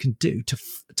things you can do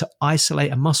to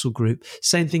isolate a muscle group.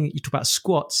 Same thing you talk about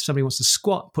squats. If somebody wants to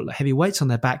squat, put heavy weights on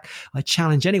their back. I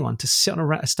challenge anyone to stand on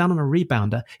a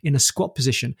rebounder in a squat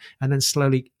position and then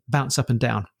slowly bounce up and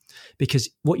down. because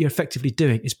what you're effectively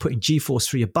doing is putting G-force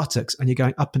through your buttocks and you're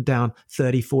going up and down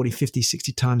 30, 40, 50,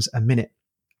 60 times a minute.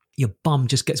 Your bum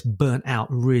just gets burnt out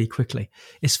really quickly.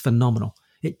 It's phenomenal.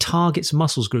 It targets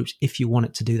muscles groups if you want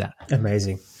it to do that.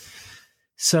 Amazing.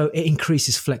 So it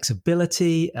increases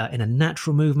flexibility in a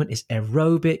natural movement. It's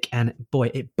aerobic, and boy,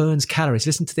 it burns calories.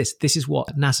 Listen to this. This is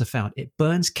what NASA found. It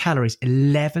burns calories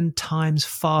 11 times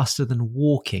faster than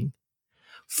walking,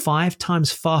 5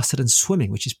 times faster than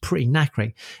swimming, which is pretty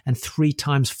knackering, and 3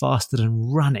 times faster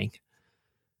than running.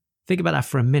 Think about that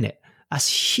for a minute.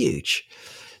 That's huge.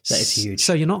 That is huge.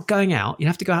 So you're not going out. You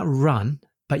have to go out and run,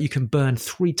 but you can burn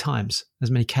 3 times as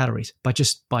many calories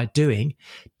by doing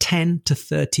 10 to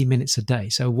 30 minutes a day.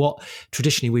 So what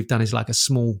traditionally we've done is like a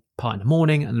small part in the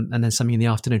morning and then something in the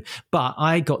afternoon. But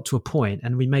I got to a point,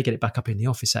 and we may get it back up in the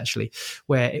office actually,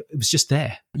 where it was just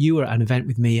there. You were at an event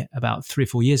with me about 3 or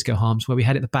 4 years ago, Harms, where we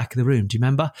had it at the back of the room. Do you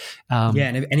remember? Yeah,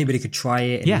 and anybody could try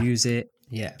it and use it.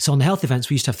 Yeah. So on the health events,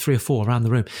 we used to have 3 or 4 around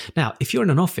the room. Now, if you're in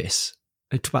an office,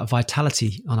 I talked about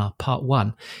vitality on our part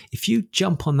 1. If you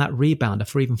jump on that rebounder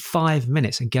for even 5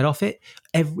 minutes and get off it,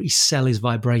 every cell is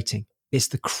vibrating. It's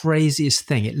the craziest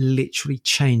thing. It literally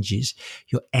changes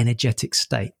your energetic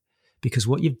state, because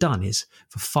what you've done is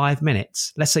for 5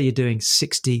 minutes, let's say you're doing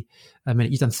 60 a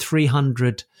minute, you've done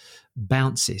 300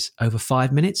 bounces over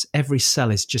 5 minutes. Every cell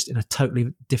is just in a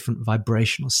totally different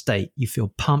vibrational state. You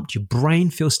feel pumped. Your brain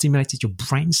feels stimulated. Your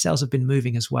brain cells have been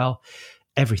moving as well.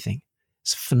 Everything.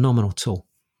 It's a phenomenal tool.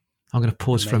 I'm going to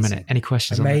pause for a minute. Any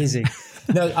questions? Amazing.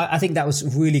 No, I think that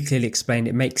was really clearly explained.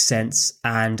 It makes sense.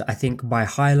 And I think by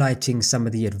highlighting some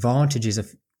of the advantages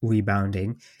of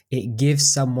rebounding, it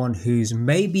gives someone who's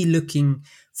maybe looking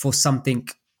for something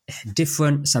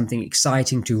different, something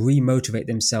exciting to remotivate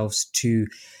themselves to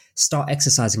start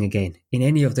exercising again in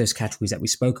any of those categories that we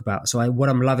spoke about. So what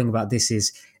I'm loving about this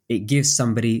is it gives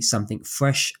somebody something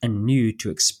fresh and new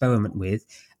to experiment with.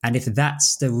 And if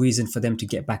that's the reason for them to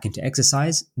get back into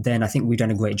exercise, then I think we've done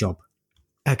a great job.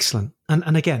 Excellent.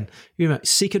 And again,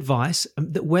 seek advice.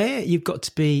 Where you've got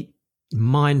to be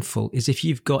mindful is if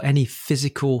you've got any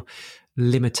physical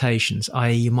limitations,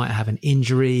 i.e. you might have an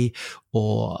injury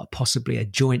or possibly a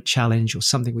joint challenge or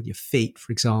something with your feet,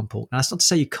 for example. And that's not to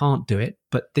say you can't do it,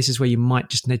 but this is where you might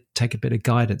just need to take a bit of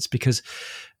guidance, because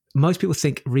most people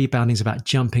think rebounding is about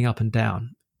jumping up and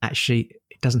down. Actually,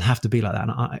 it doesn't have to be like that.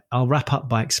 And I'll wrap up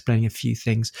by explaining a few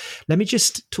things. Let me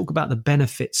just talk about the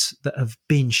benefits that have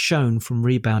been shown from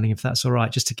rebounding, if that's all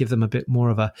right, just to give them a bit more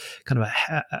of a kind of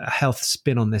a health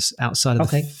spin on this outside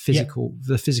of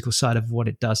the physical side of what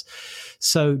it does.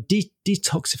 So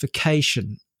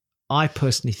detoxification, I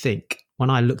personally think, when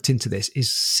I looked into this,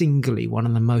 is singly one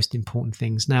of the most important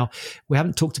things. Now, we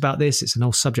haven't talked about this. It's an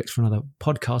old subject for another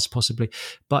podcast, possibly.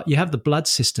 But you have the blood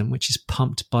system, which is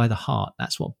pumped by the heart.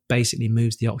 That's what basically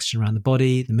moves the oxygen around the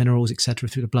body, the minerals, etc.,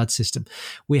 through the blood system.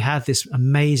 We have this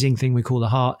amazing thing we call the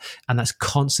heart, and that's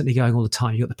constantly going all the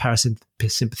time. You've got the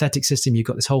parasympathetic system. You've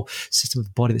got this whole system of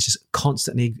the body that's just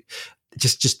constantly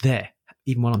just there.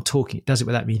 Even while I'm talking, it does it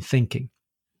without me thinking.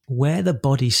 Where the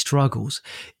body struggles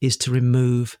is to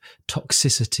remove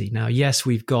toxicity. Now, yes,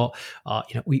 we've got,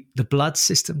 the blood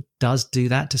system does do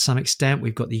that to some extent.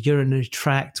 We've got the urinary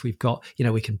tract. We've got,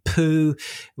 we can poo.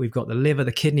 We've got the liver,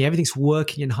 the kidney. Everything's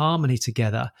working in harmony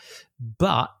together.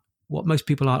 But what most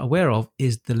people aren't aware of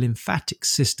is the lymphatic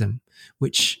system,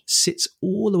 which sits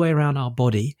all the way around our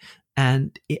body,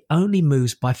 and it only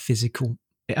moves by physical.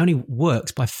 It only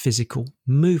works by physical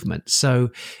movement. So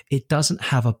it doesn't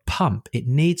have a pump. It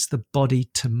needs the body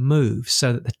to move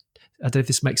so that I don't know if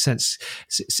this makes sense.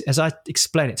 As I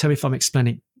explain it, tell me if I'm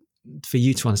explaining for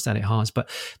you to understand it, Hans, but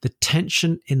the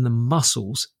tension in the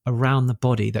muscles around the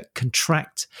body that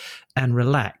contract and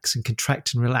relax,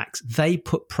 they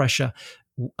put pressure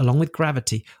along with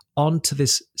gravity onto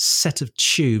this set of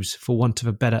tubes, for want of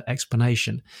a better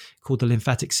explanation, called the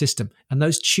lymphatic system. And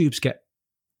those tubes get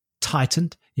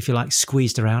tightened, if you like,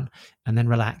 squeezed around and then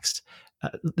relaxed.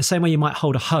 The same way you might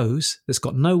hold a hose that's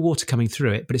got no water coming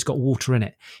through it, but it's got water in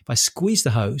it. If I squeeze the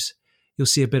hose, you'll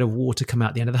see a bit of water come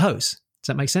out the end of the hose. Does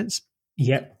that make sense?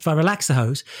 Yeah. If I relax the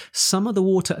hose, some of the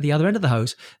water at the other end of the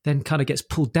hose then kind of gets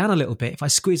pulled down a little bit. If I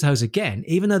squeeze the hose again,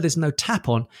 even though there's no tap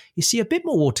on, you see a bit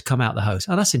more water come out the hose.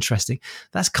 Oh, that's interesting.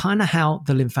 That's kind of how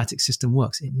the lymphatic system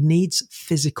works. It needs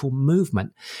physical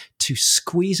movement to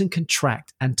squeeze and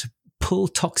contract and to pull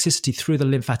toxicity through the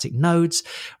lymphatic nodes,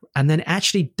 and then it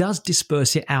actually does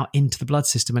disperse it out into the blood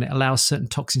system, and it allows certain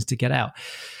toxins to get out.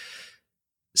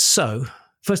 So,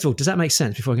 first of all, does that make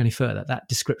sense before I go any further, that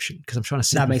description? Because I'm trying to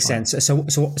simplify. That makes sense.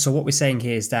 So what we're saying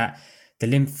here is that the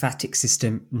lymphatic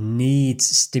system needs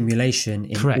stimulation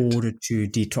in order to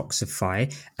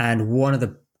detoxify. And one of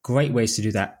the great ways to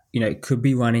do that. It could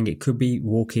be running, it could be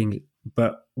walking,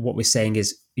 but what we're saying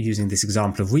is, using this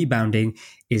example of rebounding,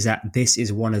 is that this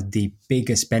is one of the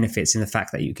biggest benefits in the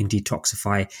fact that you can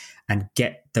detoxify and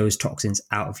get those toxins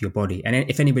out of your body. And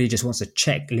if anybody just wants to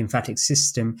check lymphatic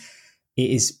system, it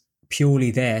is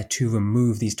purely there to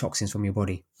remove these toxins from your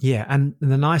body. Yeah, and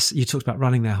you talked about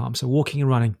running there, Harm. So walking and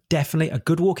running, definitely a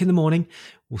good walk in the morning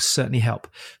will certainly help.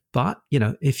 But,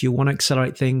 if you want to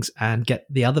accelerate things and get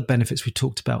the other benefits we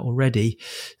talked about already,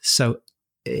 so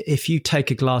if you take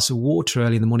a glass of water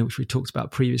early in the morning, which we talked about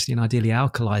previously, and ideally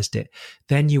alkalized it,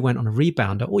 then you went on a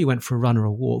rebounder or you went for a run or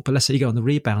a walk. But let's say you go on the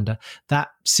rebounder, that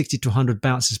 60 to 100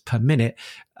 bounces per minute,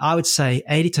 I would say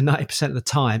 80 to 90% of the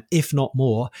time, if not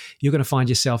more, you're going to find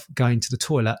yourself going to the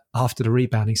toilet after the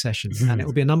rebounding session. And it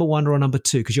will be a number 1 or a number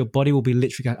 2, because your body will be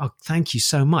literally going, oh, thank you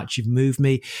so much. You've moved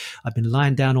me. I've been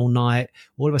lying down all night.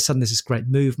 All of a sudden, there's this great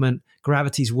movement.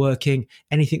 Gravity's working.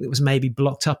 Anything that was maybe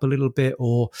blocked up a little bit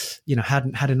or,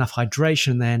 hadn't had enough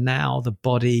hydration there, now the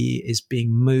body is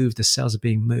being moved. The cells are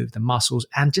being moved. The muscles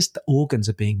and just the organs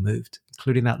are being moved,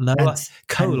 including that lower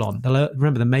colon.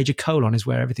 Remember, the major colon is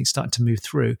where everything's starting to move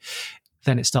through.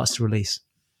 Then it starts to release.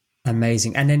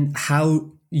 Amazing. And then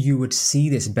how you would see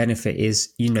this benefit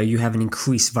is, you have an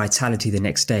increased vitality the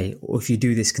next day. Or if you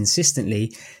do this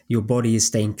consistently, your body is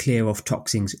staying clear of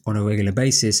toxins on a regular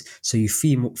basis. So you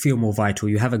feel more vital.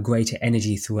 You have a greater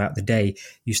energy throughout the day.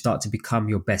 You start to become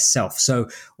your best self. So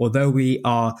although we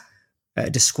are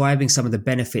describing some of the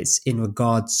benefits in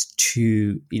regards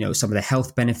to, some of the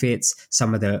health benefits,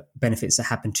 some of the benefits that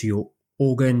happen to your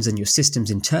organs and your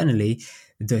systems internally,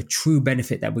 the true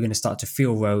benefit that we're going to start to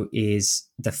feel, Ro, is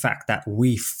the fact that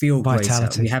we feel greater.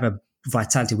 We have a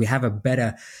vitality. We have a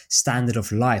better standard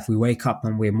of life. We wake up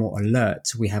and we're more alert.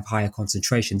 We have higher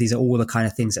concentration. These are all the kind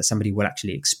of things that somebody will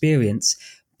actually experience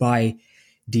by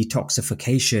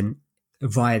detoxification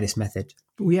via this method.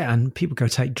 Well, yeah, and people go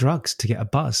take drugs to get a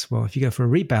buzz. Well, if you go for a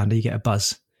rebounder, you get a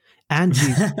buzz. And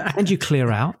you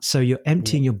clear out. So you're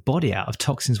emptying your body out of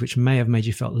toxins which may have made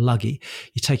you feel luggy.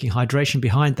 You're taking hydration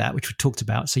behind that, which we talked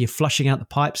about. So you're flushing out the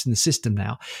pipes in the system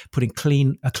now, putting a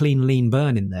clean, lean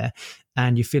burn in there,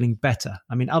 and you're feeling better.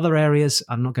 I mean, other areas,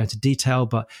 I'm not going to detail,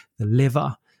 but the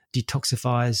liver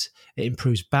detoxifies, it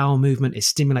improves bowel movement, it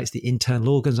stimulates the internal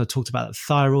organs. I talked about the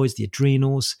thyroids, the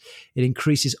adrenals. It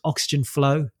increases oxygen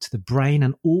flow to the brain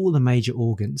and all the major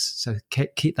organs. So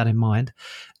keep that in mind.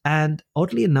 And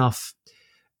oddly enough,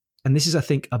 and this is, I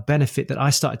think, a benefit that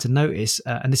I started to notice,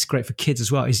 and this is great for kids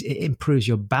as well, is it improves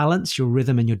your balance, your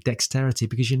rhythm, and your dexterity,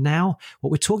 because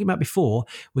what we're talking about before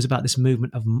was about this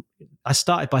movement of, I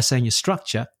started by saying your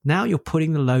structure. Now you're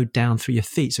putting the load down through your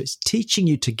feet. So it's teaching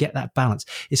you to get that balance.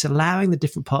 It's allowing the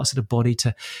different parts of the body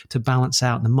to balance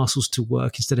out and the muscles to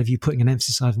work instead of you putting an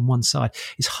emphasis on one side.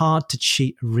 It's hard to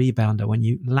cheat a rebounder. When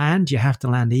you land, you have to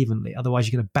land evenly. Otherwise,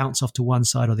 you're going to bounce off to one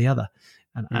side or the other.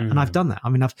 And I've done that. I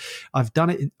mean, I've done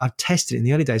it. I've tested it in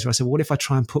the early days where I said, well, what if I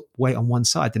try and put weight on one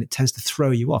side? Then it tends to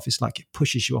throw you off. It's like it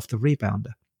pushes you off the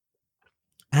rebounder.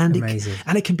 And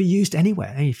it can be used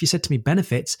anywhere. And if you said to me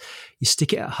benefits, you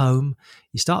stick it at home,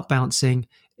 you start bouncing.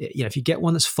 If you get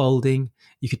one that's folding,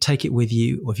 you could take it with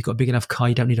you. Or if you've got a big enough car,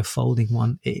 you don't need a folding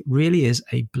one. It really is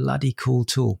a bloody cool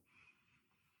tool.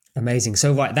 Amazing.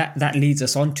 So right, that leads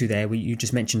us on to there. You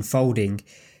just mentioned folding.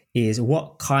 Is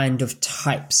what kind of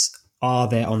types are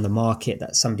there on the market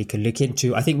that somebody could look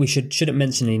into? I think we shouldn't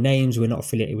mention any names. We're not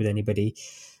affiliated with anybody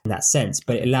in that sense,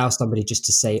 but it allows somebody just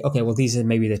to say, okay, well, these are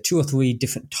maybe the 2 or 3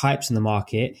 different types on the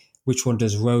market. Which one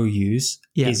does Ro use?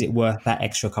 Yeah. Is it worth that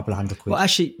extra couple of $100? Well,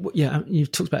 actually, yeah,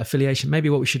 you've talked about affiliation.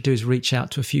 Maybe what we should do is reach out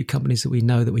to a few companies that we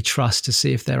know, that we trust, to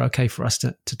see if they're okay for us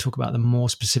to talk about them more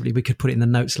specifically. We could put it in the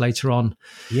notes later on.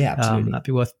 Yeah, absolutely. That'd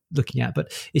be worth looking at.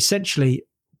 But essentially,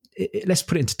 let's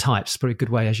put it into types. Probably a good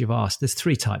way, as you've asked. There's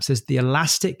 3 types. There's the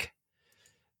elastic,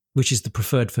 which is the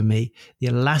preferred for me. The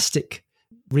elastic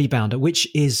rebounder, which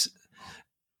is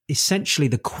essentially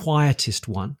the quietest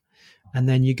one. And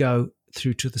then you go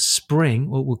through to the spring.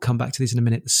 Well, we'll come back to this in a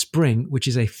minute. The spring, which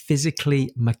is a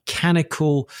physically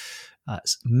mechanical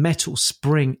metal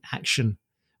spring action,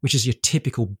 which is your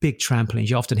typical big trampolines.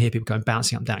 You often hear people going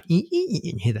bouncing up and down.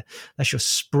 You hear that. That's your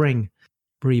spring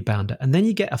rebounder. And then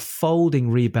you get a folding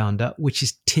rebounder, which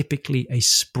is typically a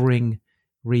spring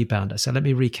rebounder. So let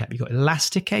me recap. You've got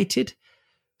elasticated,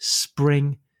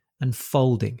 spring, and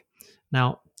folding.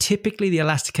 Now, typically the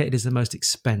elasticated is the most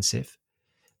expensive.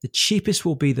 The cheapest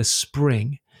will be the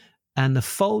spring, and the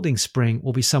folding spring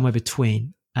will be somewhere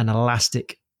between an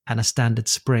elastic and a standard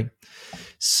spring.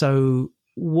 So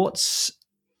what's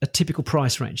a typical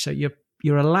price range? So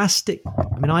your elastic,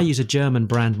 I mean, I use a German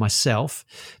brand myself.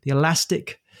 The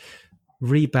elastic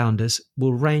rebounders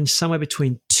will range somewhere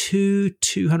between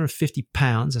 250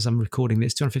 pounds, as I'm recording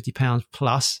this, 250 pounds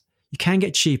plus. You can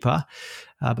get cheaper,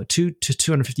 but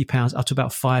 250 pounds up to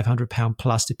about 500 pound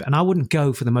plus. And I wouldn't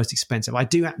go for the most expensive. I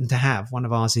do happen to have one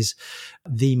of ours is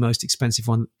the most expensive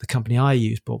one the company I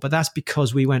use bought, but that's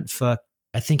because we went for,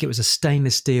 I think it was a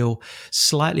stainless steel,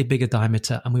 slightly bigger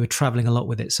diameter, and we were traveling a lot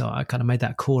with it. So I kind of made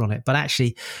that call on it. But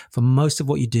actually, for most of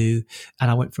what you do,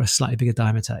 and I went for a slightly bigger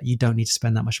diameter, you don't need to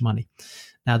spend that much money.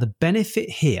 Now, the benefit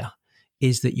here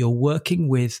is that you're working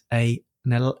with an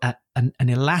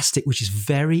elastic which is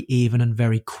very even and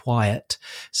very quiet.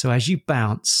 So as you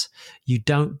bounce, you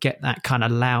don't get that kind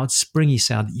of loud springy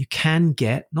sound that you can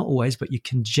get, not always, but you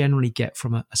can generally get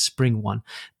from a spring one.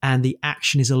 And the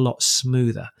action is a lot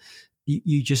smoother.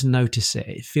 You just notice it.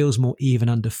 It feels more even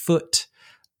underfoot.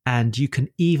 And you can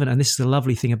even, and this is the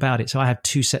lovely thing about it. So I have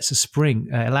 2 sets of spring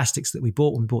elastics that we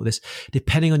bought when we bought this,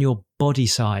 depending on your body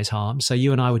size, Harm. So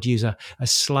you and I would use a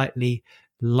slightly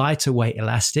lighter weight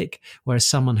elastic, whereas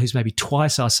someone who's maybe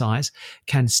twice our size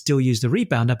can still use the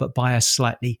rebounder, but buy a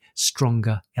slightly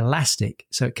stronger elastic.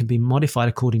 So it can be modified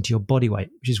according to your body weight,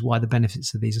 which is why the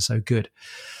benefits of these are so good.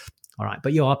 All right,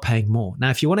 but you are paying more. Now,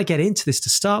 if you want to get into this to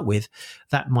start with,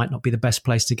 that might not be the best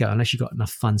place to go unless you've got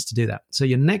enough funds to do that. So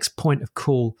your next point of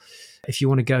call, if you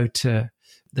want to go to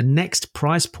the next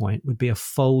price point, would be a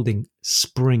folding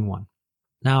spring one.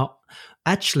 Now,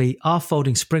 actually, our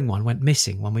folding spring one went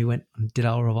missing when we went and did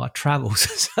all of our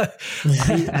travels.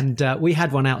 We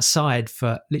had one outside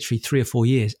for literally 3 or 4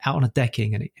 years, out on a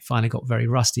decking, and it finally got very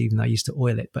rusty, even though I used to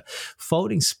oil it. But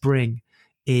folding spring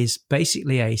is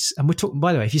basically and we're talking,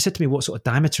 by the way, if you said to me what sort of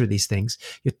diameter are these things,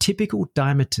 your typical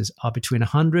diameters are between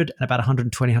 100 and about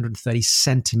 120, 130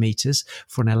 centimeters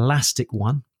for an elastic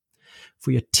one. For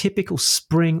your typical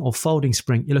spring or folding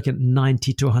spring, you're looking at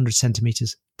 90 to 100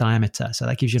 centimeters diameter. So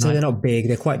that gives you an idea. They're not big,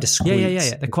 they're quite discreet.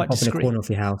 Yeah. They're quite discreet. In the corner of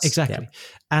your house. Exactly. Yeah.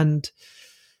 And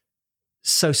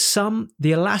so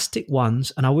the elastic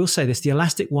ones, and I will say this, the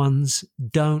elastic ones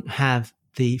don't have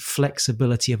the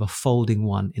flexibility of a folding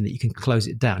one in that you can close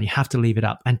it down. You have to leave it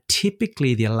up. And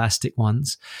typically the elastic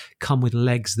ones come with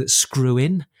legs that screw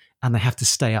in and they have to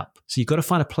stay up. So you've got to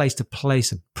find a place to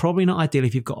place them. Probably not ideal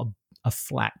if you've got a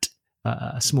flat,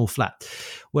 a small flat.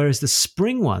 Whereas the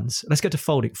spring ones, let's go to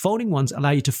folding. Folding ones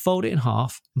allow you to fold it in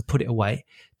half and put it away,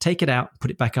 take it out, put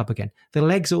it back up again. The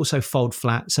legs also fold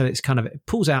flat. So it's it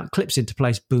pulls out, clips into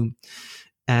place, boom.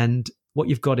 And what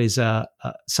you've got is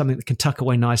something that can tuck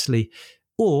away nicely.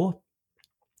 Or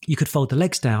you could fold the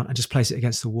legs down and just place it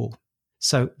against the wall.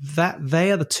 So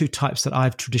they are the 2 types that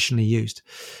I've traditionally used.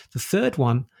 The third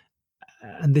one,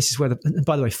 and this is where and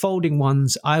by the way, folding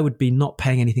ones, I would be not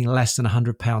paying anything less than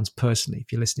 £100 personally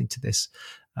if you're listening to this.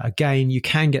 Again, you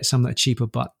can get some that are cheaper,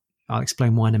 but I'll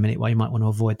explain why in a minute, why you might want to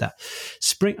avoid that.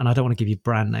 Spring, and I don't want to give you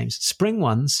brand names. Spring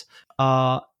ones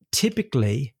are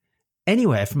typically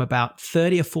anywhere from about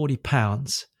 30 or 40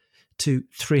 pounds to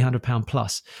 £300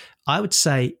 plus. I would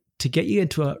say to get you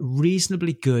into a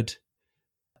reasonably good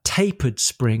tapered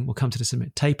spring, we'll come to this in a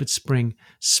minute, tapered spring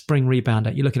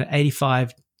rebounder, you're looking at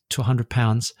 85 to 100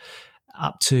 pounds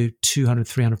up to 200,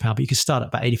 300 pounds, but you can start at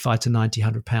about 85 to 90,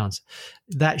 100 pounds.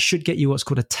 That should get you what's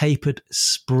called a tapered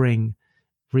spring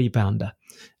rebounder.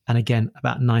 And again,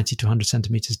 about 90 to 100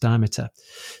 centimeters diameter.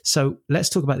 So let's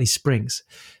talk about these springs.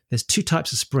 There's 2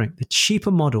 types of spring. The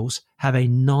cheaper models have a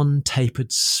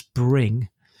non-tapered spring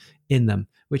in them,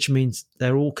 which means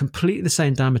they're all completely the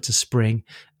same diameter spring.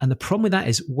 And the problem with that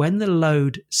is when the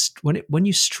load, when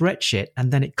you stretch it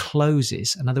and then it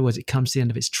closes, in other words, it comes to the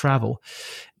end of its travel,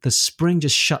 the spring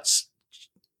just shuts,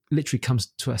 literally comes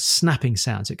to a snapping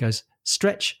sound. So it goes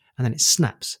stretch and then it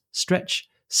snaps, stretch,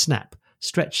 snap,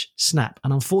 stretch, snap.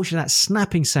 And unfortunately, that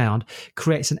snapping sound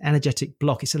creates an energetic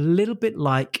block. It's a little bit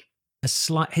like a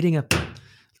slight hitting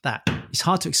that. It's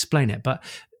hard to explain it, but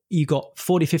you got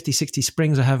 40, 50, 60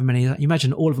 springs or however many. You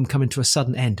imagine all of them coming to a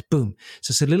sudden end. Boom.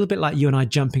 So it's a little bit like you and I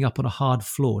jumping up on a hard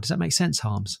floor. Does that make sense,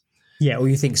 Harms? Yeah, or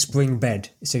you think spring bed.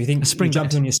 So you think you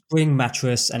jumped on your spring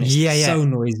mattress and it's so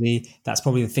noisy. That's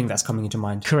probably the thing that's coming into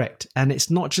mind. Correct. And it's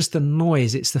not just the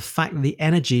noise. It's the fact that the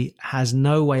energy has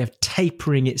no way of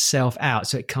tapering itself out.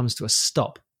 So it comes to a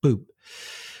stop. Boom.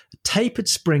 Tapered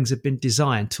springs have been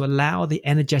designed to allow the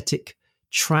energetic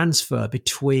transfer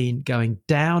between going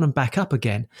down and back up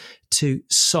again to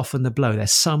soften the blow. They're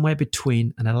somewhere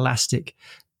between an elastic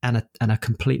and a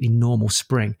completely normal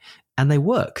spring. And they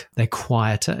work. They're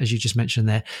quieter, as you just mentioned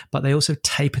there, but they also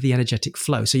taper the energetic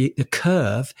flow. So the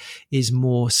curve is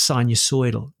more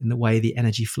sinusoidal in the way the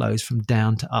energy flows from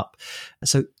down to up.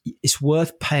 So it's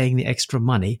worth paying the extra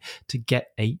money to get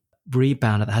a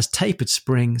rebounder that has tapered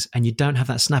springs and you don't have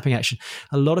that snapping action.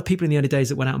 A lot of people in the early days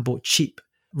that went out and bought cheap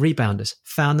rebounders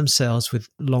found themselves with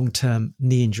long-term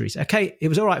knee injuries. Okay, it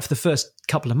was all right for the first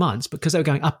couple of months, but because they were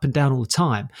going up and down all the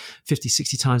time, 50,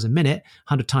 60 times a minute,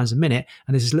 100 times a minute,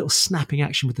 and there's this little snapping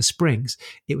action with the springs,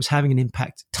 it was having an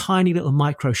impact, tiny little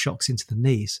micro shocks into the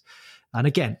knees. And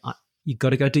again, you've got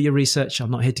to go do your research. I'm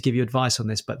not here to give you advice on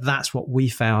this, but that's what we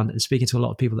found. And speaking to a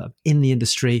lot of people that are in the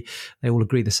industry, they all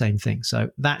agree the same thing.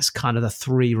 So that's kind of the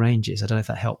three ranges. I don't know if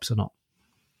that helps or not.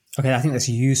 Okay, I think that's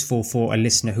useful for a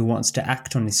listener who wants to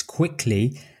act on this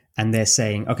quickly and they're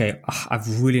saying, okay,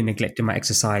 I've really neglected my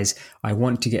exercise. I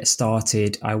want to get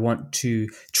started. I want to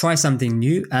try something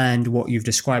new. And what you've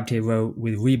described here, Ro,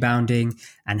 with rebounding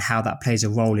and how that plays a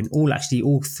role in all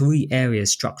three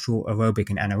areas, structural, aerobic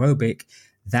and anaerobic,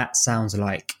 that sounds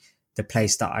like the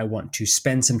place that I want to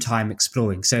spend some time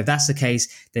exploring. So if that's the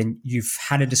case, then you've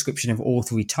had a description of all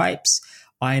three types.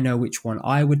 I know which one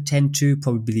I would tend to,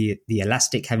 probably the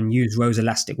elastic. Having used Ro's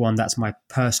elastic one, that's my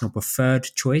personal preferred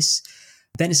choice.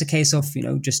 Then it's a case of,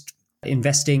 just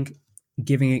investing,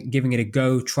 giving it a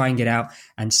go, trying it out,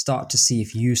 and start to see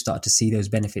if you start to see those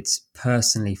benefits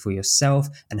personally for yourself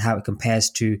and how it compares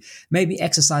to maybe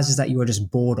exercises that you are just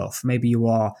bored of. Maybe you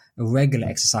are a regular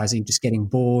exerciser, you're just getting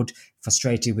bored,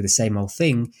 frustrated with the same old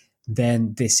thing.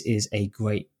 Then this is a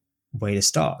great way to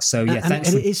start. So yeah,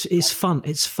 thanks. And it's fun.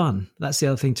 It's fun. That's the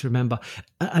other thing to remember.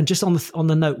 And just on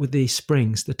the note with the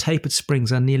springs, the tapered springs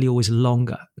are nearly always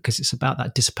longer because it's about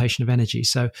that dissipation of energy.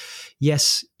 So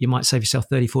yes, you might save yourself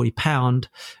 30, 40 pound,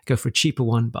 go for a cheaper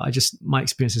one. But my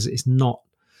experience is it's not,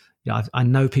 I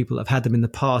know people that have had them in the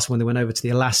past when they went over to the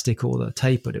elastic or the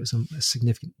tapered, it was a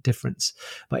significant difference.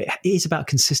 But it is about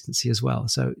consistency as well.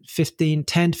 So 10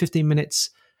 to 15 minutes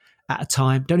at a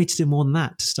time. Don't need to do more than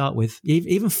that to start with.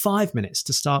 Even 5 minutes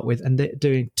to start with, and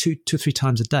doing two or three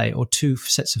times a day, or 2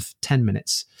 sets of 10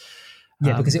 minutes.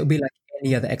 Yeah, because it would be like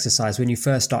any other exercise. When you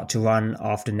first start to run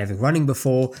after never running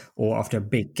before, or after a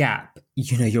big gap,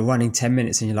 you're running 10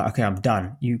 minutes and you're like, okay, I'm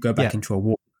done. You go back into a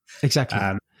walk. Exactly.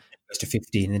 Goes to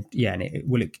 15, and it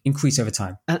will increase over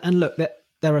time. And look,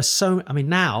 there are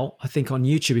now I think on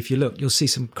YouTube, if you look, you'll see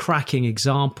some cracking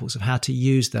examples of how to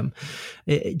use them.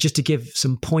 Just to give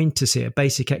some pointers here,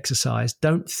 basic exercise.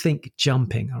 Don't think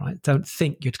jumping, all right? Don't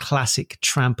think your classic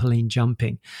trampoline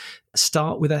jumping.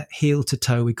 Start with a heel to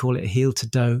toe. We call it a heel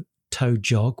to toe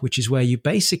jog, which is where you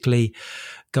basically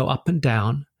go up and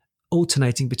down,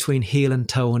 alternating between heel and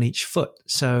toe on each foot.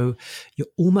 So you're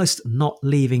almost not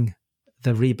leaving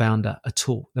the rebounder at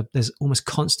all. There's almost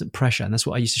constant pressure. And that's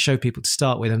what I used to show people to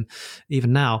start with. And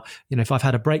even now, if I've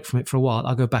had a break from it for a while,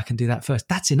 I'll go back and do that first.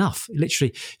 That's enough.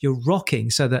 Literally, you're rocking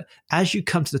so that as you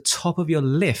come to the top of your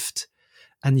lift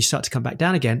and you start to come back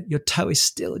down again, your toe is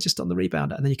still just on the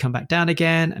rebounder. And then you come back down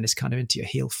again and it's kind of into your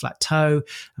heel flat toe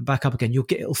and back up again.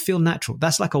 It'll feel natural.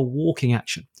 That's like a walking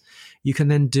action. You can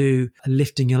then do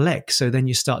lifting your leg. So then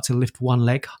you start to lift one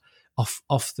leg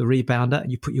off the rebounder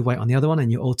and you put your weight on the other one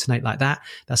and you alternate like that.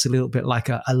 That's a little bit like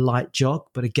a light jog,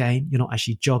 but again, you're not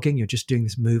actually jogging, you're just doing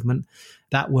this movement.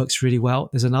 That works really well.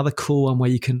 There's another cool one where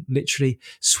you can literally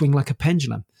swing like a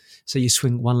pendulum. So you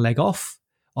swing one leg off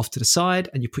to the side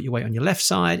and you put your weight on your left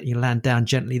side and you land down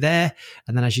gently there.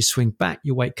 And then as you swing back,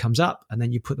 your weight comes up and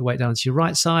then you put the weight down to your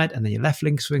right side and then your left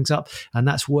leg swings up, and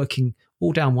that's working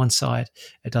all down one side.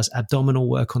 It does abdominal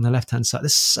work on the left-hand side.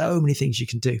 There's so many things you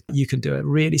can do. You can do a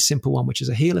really simple one, which is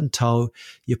a heel and toe.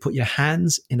 You put your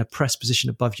hands in a press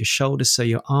position above your shoulders, so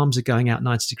your arms are going out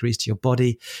 90 degrees to your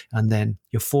body, and then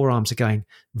your forearms are going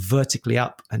vertically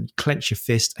up, and you clench your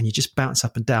fist, and you just bounce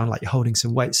up and down like you're holding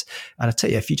some weights. And I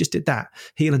tell you, if you just did that,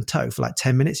 heel and toe, for like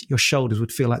 10 minutes, your shoulders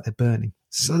would feel like they're burning.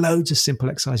 There's loads of simple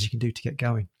exercise you can do to get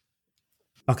going.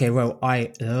 Okay, well,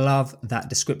 I love that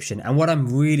description. And what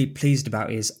I'm really pleased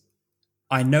about is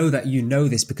I know that you know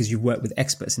this because you've worked with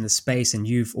experts in the space and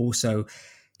you've also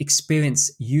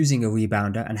experienced using a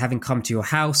rebounder and having come to your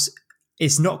house.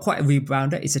 It's not quite a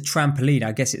rebounder, it's a trampoline.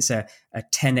 I guess it's a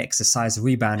 10 exercise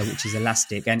rebounder, which is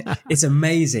elastic, and it's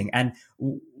amazing. And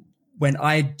when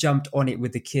I jumped on it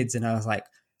with the kids and I was like,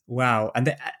 wow.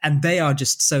 And they are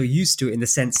just so used to it in the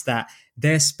sense that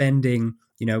they're spending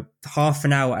half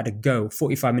an hour at a go,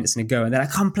 45 minutes in a go. And they're like,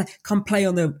 come play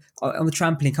on the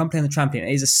trampoline, come play on the trampoline.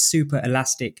 It is a super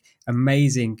elastic,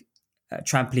 amazing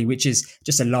trampoline, which is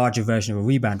just a larger version of a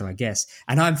rebounder, I guess.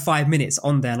 And I'm 5 minutes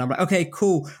on there and I'm like, okay,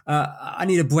 cool. I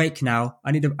need a break now.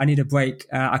 I need a break.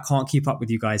 I can't keep up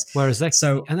with you guys. Whereas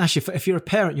and actually, if you're a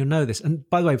parent, you'll know this. And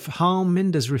by the way,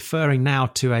 Harminder's referring now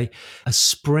to a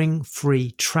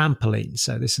spring-free trampoline.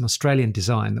 So this is an Australian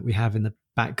design that we have in the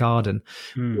back garden,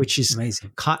 which is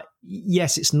amazing.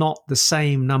 Yes, it's not the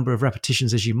same number of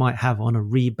repetitions as you might have on a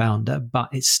rebounder, but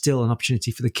it's still an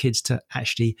opportunity for the kids to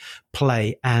actually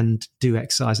play and do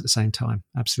exercise at the same time.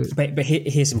 Absolutely. But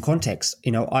here's some context.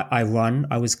 I run,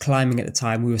 I was climbing at the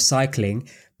time, we were cycling,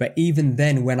 but even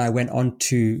then when I went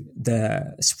onto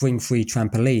the spring-free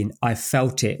trampoline, I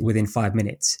felt it within 5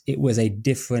 minutes. It was a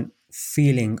different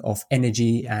feeling of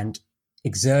energy and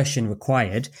exertion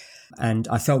required, and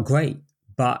I felt great.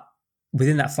 But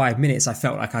within that 5 minutes, I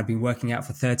felt like I'd been working out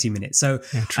for 30 minutes. So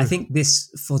I think this,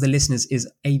 for the listeners, is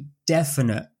a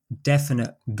definite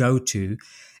go-to,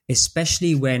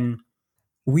 especially when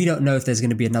we don't know if there's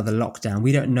going to be another lockdown.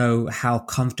 We don't know how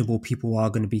comfortable people are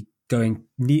going to be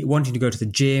wanting to go to the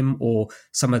gym or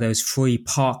some of those free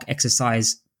park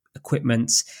exercise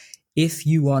equipments. If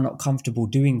you are not comfortable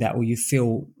doing that, or you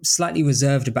feel slightly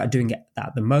reserved about doing it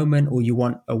at the moment, or you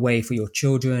want a way for your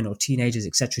children or teenagers,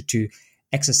 etc., to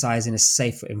exercise in a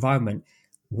safe environment,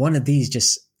 one of these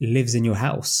just lives in your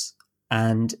house.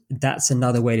 And that's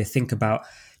another way to think about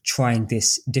trying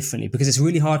this differently, because it's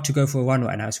really hard to go for a run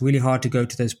right now. It's really hard to go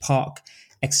to those park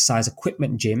exercise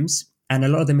equipment gyms, and a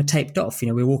lot of them are taped off.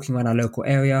 We're walking around our local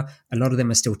area, a lot of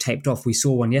them are still taped off. We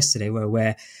saw one yesterday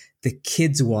where the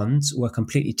kids' ones were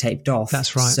completely taped off.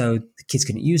 That's right. So the kids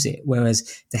couldn't use it.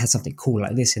 Whereas they had something cool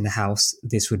like this in the house,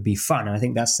 this would be fun. And I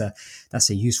think that's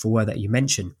a useful word that you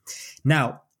mentioned.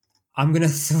 Now, I'm going to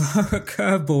throw a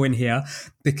curveball in here,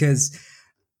 because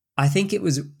I think it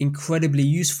was incredibly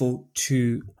useful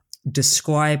to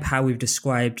describe how we've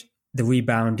described the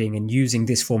rebounding and using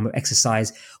this form of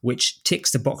exercise, which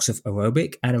ticks the box of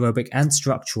aerobic, anaerobic and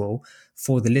structural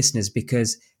for the listeners,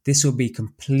 because this will be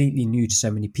completely new to so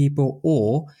many people,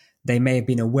 or they may have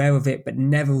been aware of it but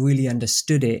never really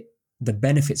understood it, the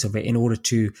benefits of it, in order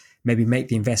to maybe make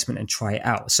the investment and try it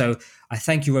out. So I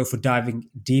thank you, Ro, for diving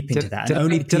deep into that.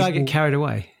 Did I get carried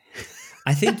away?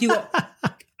 I think you.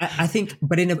 I think,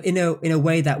 but in a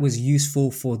way that was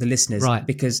useful for the listeners, right?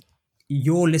 Because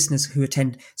your listeners who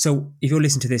attend. So if you're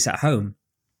listening to this at home,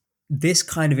 this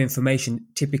kind of information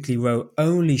typically Ro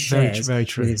only shares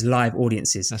with his live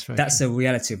audiences. That's the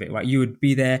reality of it, right? You would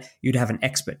be there, you'd have an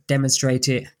expert demonstrate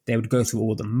it, they would go through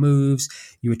all the moves,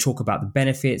 you would talk about the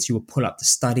benefits, you would pull up the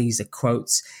studies, the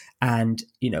quotes, and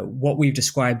what we've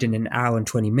described in an hour and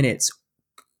 20 minutes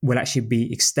will actually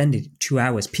be extended 2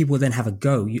 hours. People will then have a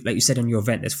go. Like you said in your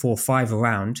event, there's 4 or 5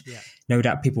 around. Yeah. No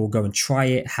doubt people will go and try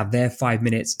it, have their 5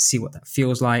 minutes, see what that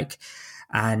feels like,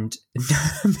 and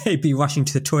maybe rushing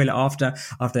to the toilet after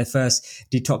their first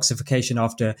detoxification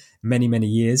after many, many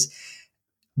years.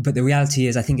 But the reality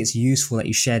is, I think it's useful that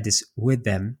you shared this with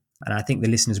them. And I think the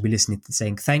listeners will be listening to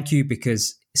saying thank you,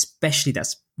 because especially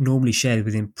that's normally shared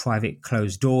within private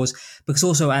closed doors. Because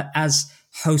also as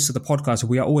hosts of the podcast,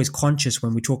 we are always conscious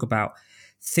when we talk about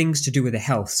things to do with the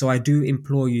health. So I do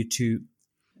implore you to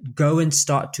go and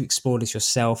start to explore this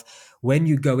yourself. When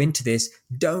you go into this,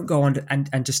 don't go on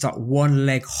and just start one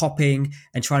leg hopping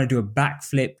and trying to do a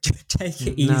backflip. Take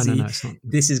it easy. No,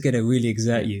 this is going to really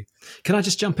exert you. Can I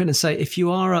just jump in and say, if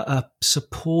you are a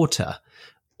supporter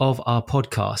of our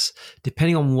podcast,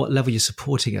 depending on what level you're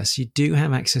supporting us, you do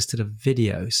have access to the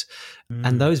videos.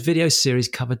 And those video series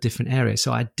cover different areas.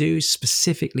 So I do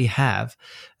specifically have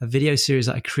a video series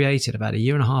that I created about 1.5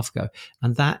 years ago.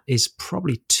 And that is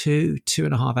probably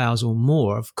 2.5 hours or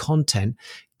more of content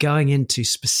going into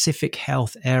specific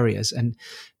health areas and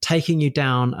taking you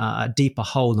down a deeper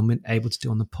hole than we're able to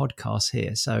do on the podcast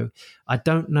here. So I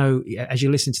don't know, as you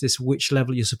listen to this, which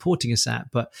level you're supporting us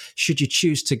at, but should you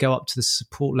choose to go up to the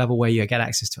support level where you get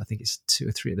access to, I think it's 2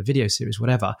 or 3 of the video series,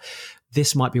 whatever,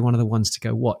 this might be one of the ones to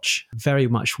go watch. Very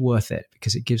much worth it,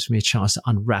 because it gives me a chance to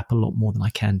unwrap a lot more than I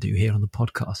can do here on the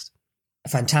podcast.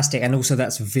 Fantastic. And also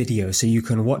that's video. So you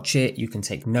can watch it, you can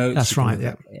take notes. That's right.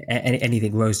 Yeah.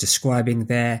 Anything Ro's describing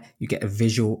there, you get a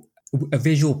visual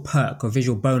perk or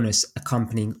visual bonus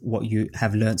accompanying what you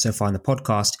have learned so far in the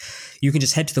podcast. You can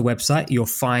just head to the website. You'll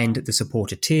find the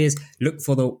supporter tiers, look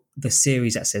for the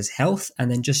series that says health, and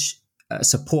then just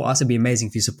support us. It'd be amazing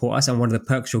if you support us. And one of the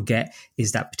perks you'll get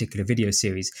is that particular video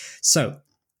series. So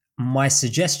my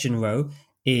suggestion, Ro,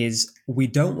 is we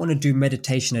don't want to do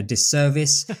meditation a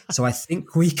disservice. So I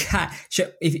think we can,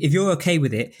 if you're okay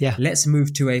with it, let's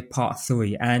move to a part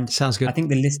 3. And sounds good. I think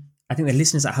the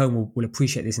listeners at home will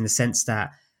appreciate this, in the sense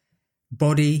that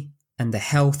body and the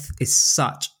health is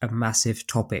such a massive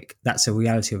topic. That's a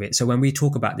reality of it. So when we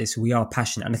talk about this, we are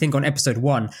passionate. And I think on episode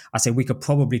 1, I said we could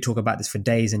probably talk about this for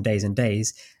days and days and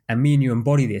days. And me and you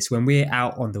embody this. When we're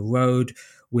out on the road,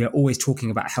 we're always talking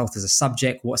about health as a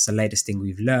subject. What's the latest thing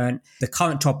we've learned? The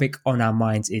current topic on our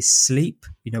minds is sleep.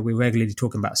 We're regularly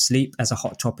talking about sleep as a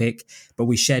hot topic, but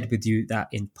we shared with you that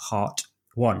in part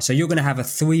 1. So you're going to have a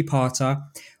 3-parter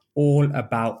all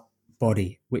about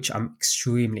body, which I'm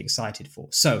extremely excited for.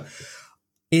 So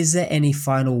is there any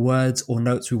final words or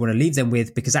notes we want to leave them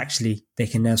with? Because actually they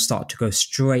can now start to go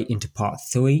straight into part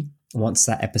 3 once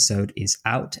that episode is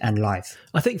out and live.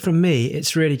 I think from me,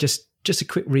 it's really just a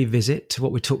quick revisit to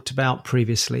what we talked about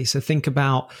previously. So think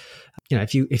about,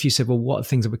 if you said, well, what are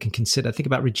things that we can consider? Think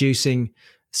about reducing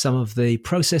some of the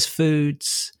processed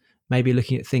foods, maybe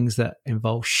looking at things that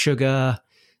involve sugar,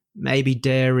 maybe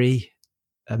dairy,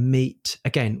 meat.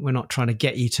 Again, we're not trying to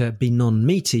get you to be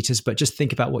non-meat eaters, but just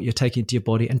think about what you're taking into your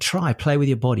body and play with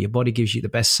your body. Your body gives you the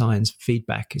best science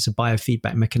feedback. It's a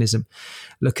biofeedback mechanism.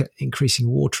 Look at increasing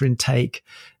water intake,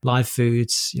 live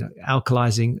foods,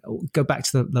 alkalizing. Go back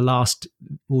to the last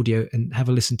audio and have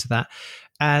a listen to that.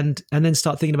 And then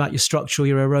start thinking about your structural,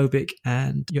 your aerobic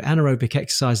and your anaerobic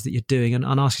exercise that you're doing and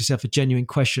ask yourself a genuine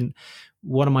question.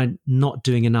 What am I not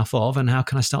doing enough of, and how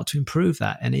can I start to improve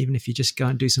that? And even if you just go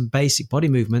and do some basic body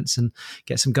movements and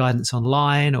get some guidance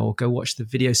online, or go watch the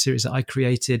video series that I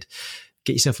created,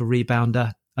 get yourself a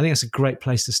rebounder. I think that's a great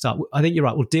place to start. I think you're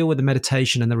right. We'll deal with the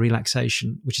meditation and the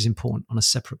relaxation, which is important, on a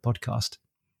separate podcast.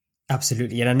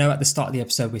 Absolutely. And I know at the start of the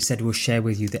episode, we said we'll share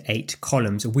with you the 8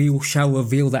 columns. We shall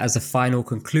reveal that as a final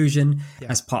conclusion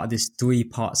as part of this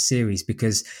 3-part series,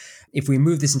 because if we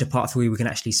move this into part 3, we can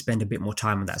actually spend a bit more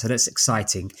time on that. So that's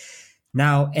exciting.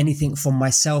 Now, anything from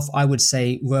myself, I would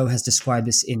say Ro has described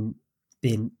this in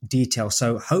detail.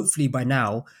 So hopefully by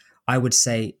now, I would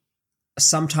say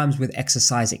sometimes with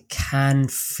exercise, it can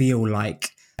feel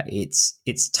like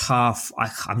it's tough.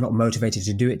 I'm not motivated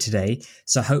to do it today.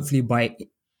 So hopefully by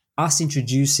us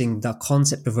introducing the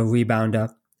concept of a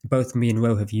rebounder, both me and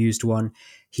Ro have used one.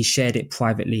 He shared it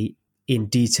privately in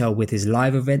detail with his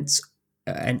live events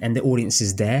and the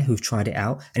audiences there who've tried it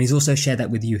out. And he's also shared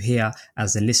that with you here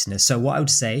as a listener. So what I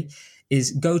would say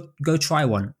is go try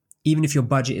one. Even if your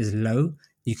budget is low,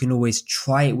 you can always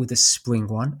try it with a spring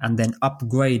one and then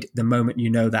upgrade the moment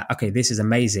you know that, okay, this is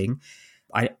amazing.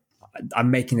 I'm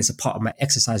making this a part of my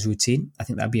exercise routine. I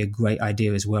think that'd be a great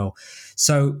idea as well.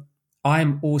 So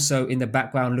I'm also in the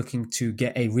background looking to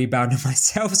get a rebounder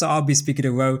myself. So I'll be speaking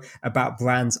to Ro about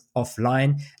brands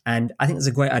offline. And I think it's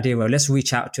a great idea, Ro. Let's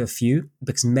reach out to a few,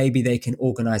 because maybe they can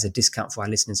organize a discount for our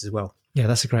listeners as well. Yeah,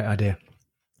 that's a great idea.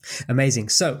 Amazing.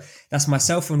 So that's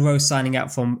myself and Ro signing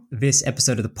out from this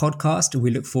episode of the podcast.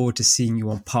 We look forward to seeing you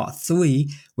on part 3,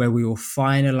 where we will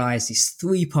finalize this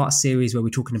 3-part series where we're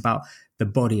talking about the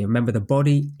body. Remember, the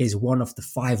body is one of the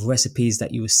 5 recipes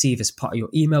that you receive as part of your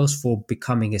emails for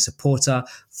becoming a supporter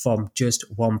from just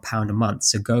 £1 a month.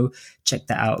 So go check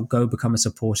that out. Go become a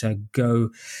supporter.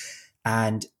 Go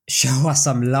and show us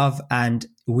some love, and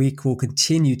we will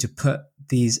continue to put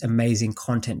these amazing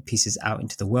content pieces out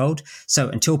into the world. So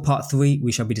until part 3,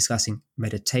 we shall be discussing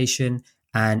meditation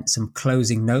and some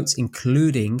closing notes,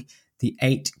 including the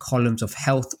 8 columns of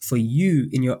health for you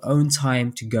in your own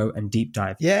time to go and deep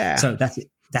dive. Yeah. So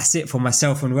that's it for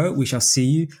myself and Ro. We shall see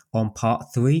you on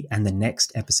part 3 and the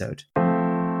next episode.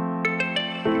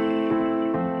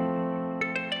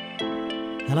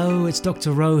 Hello, it's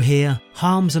Dr. Ro here.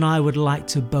 Harms and I would like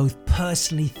to both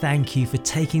personally thank you for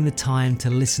taking the time to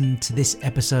listen to this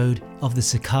episode of The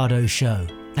Cicado Show.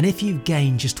 And if you've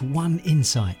gained just one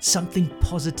insight, something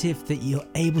positive that you're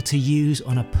able to use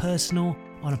on a personal,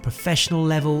 on a professional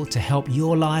level to help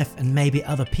your life and maybe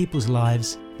other people's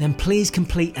lives, then please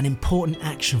complete an important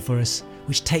action for us,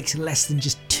 which takes less than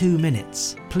just 2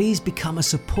 minutes. Please become a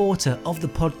supporter of the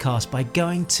podcast by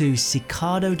going to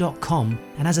cicado.com,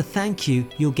 and as a thank you,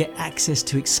 you'll get access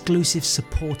to exclusive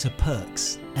supporter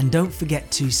perks. And don't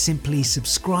forget to simply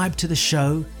subscribe to the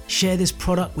show, share this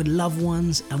product with loved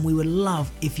ones, and we would love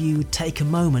if you would take a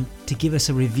moment to give us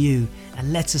a review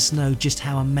and let us know just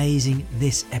how amazing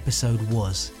this episode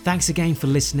was. Thanks again for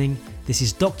listening. This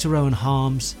is Dr. Rowan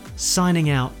Harms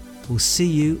signing out. We'll see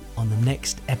you on the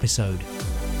next episode.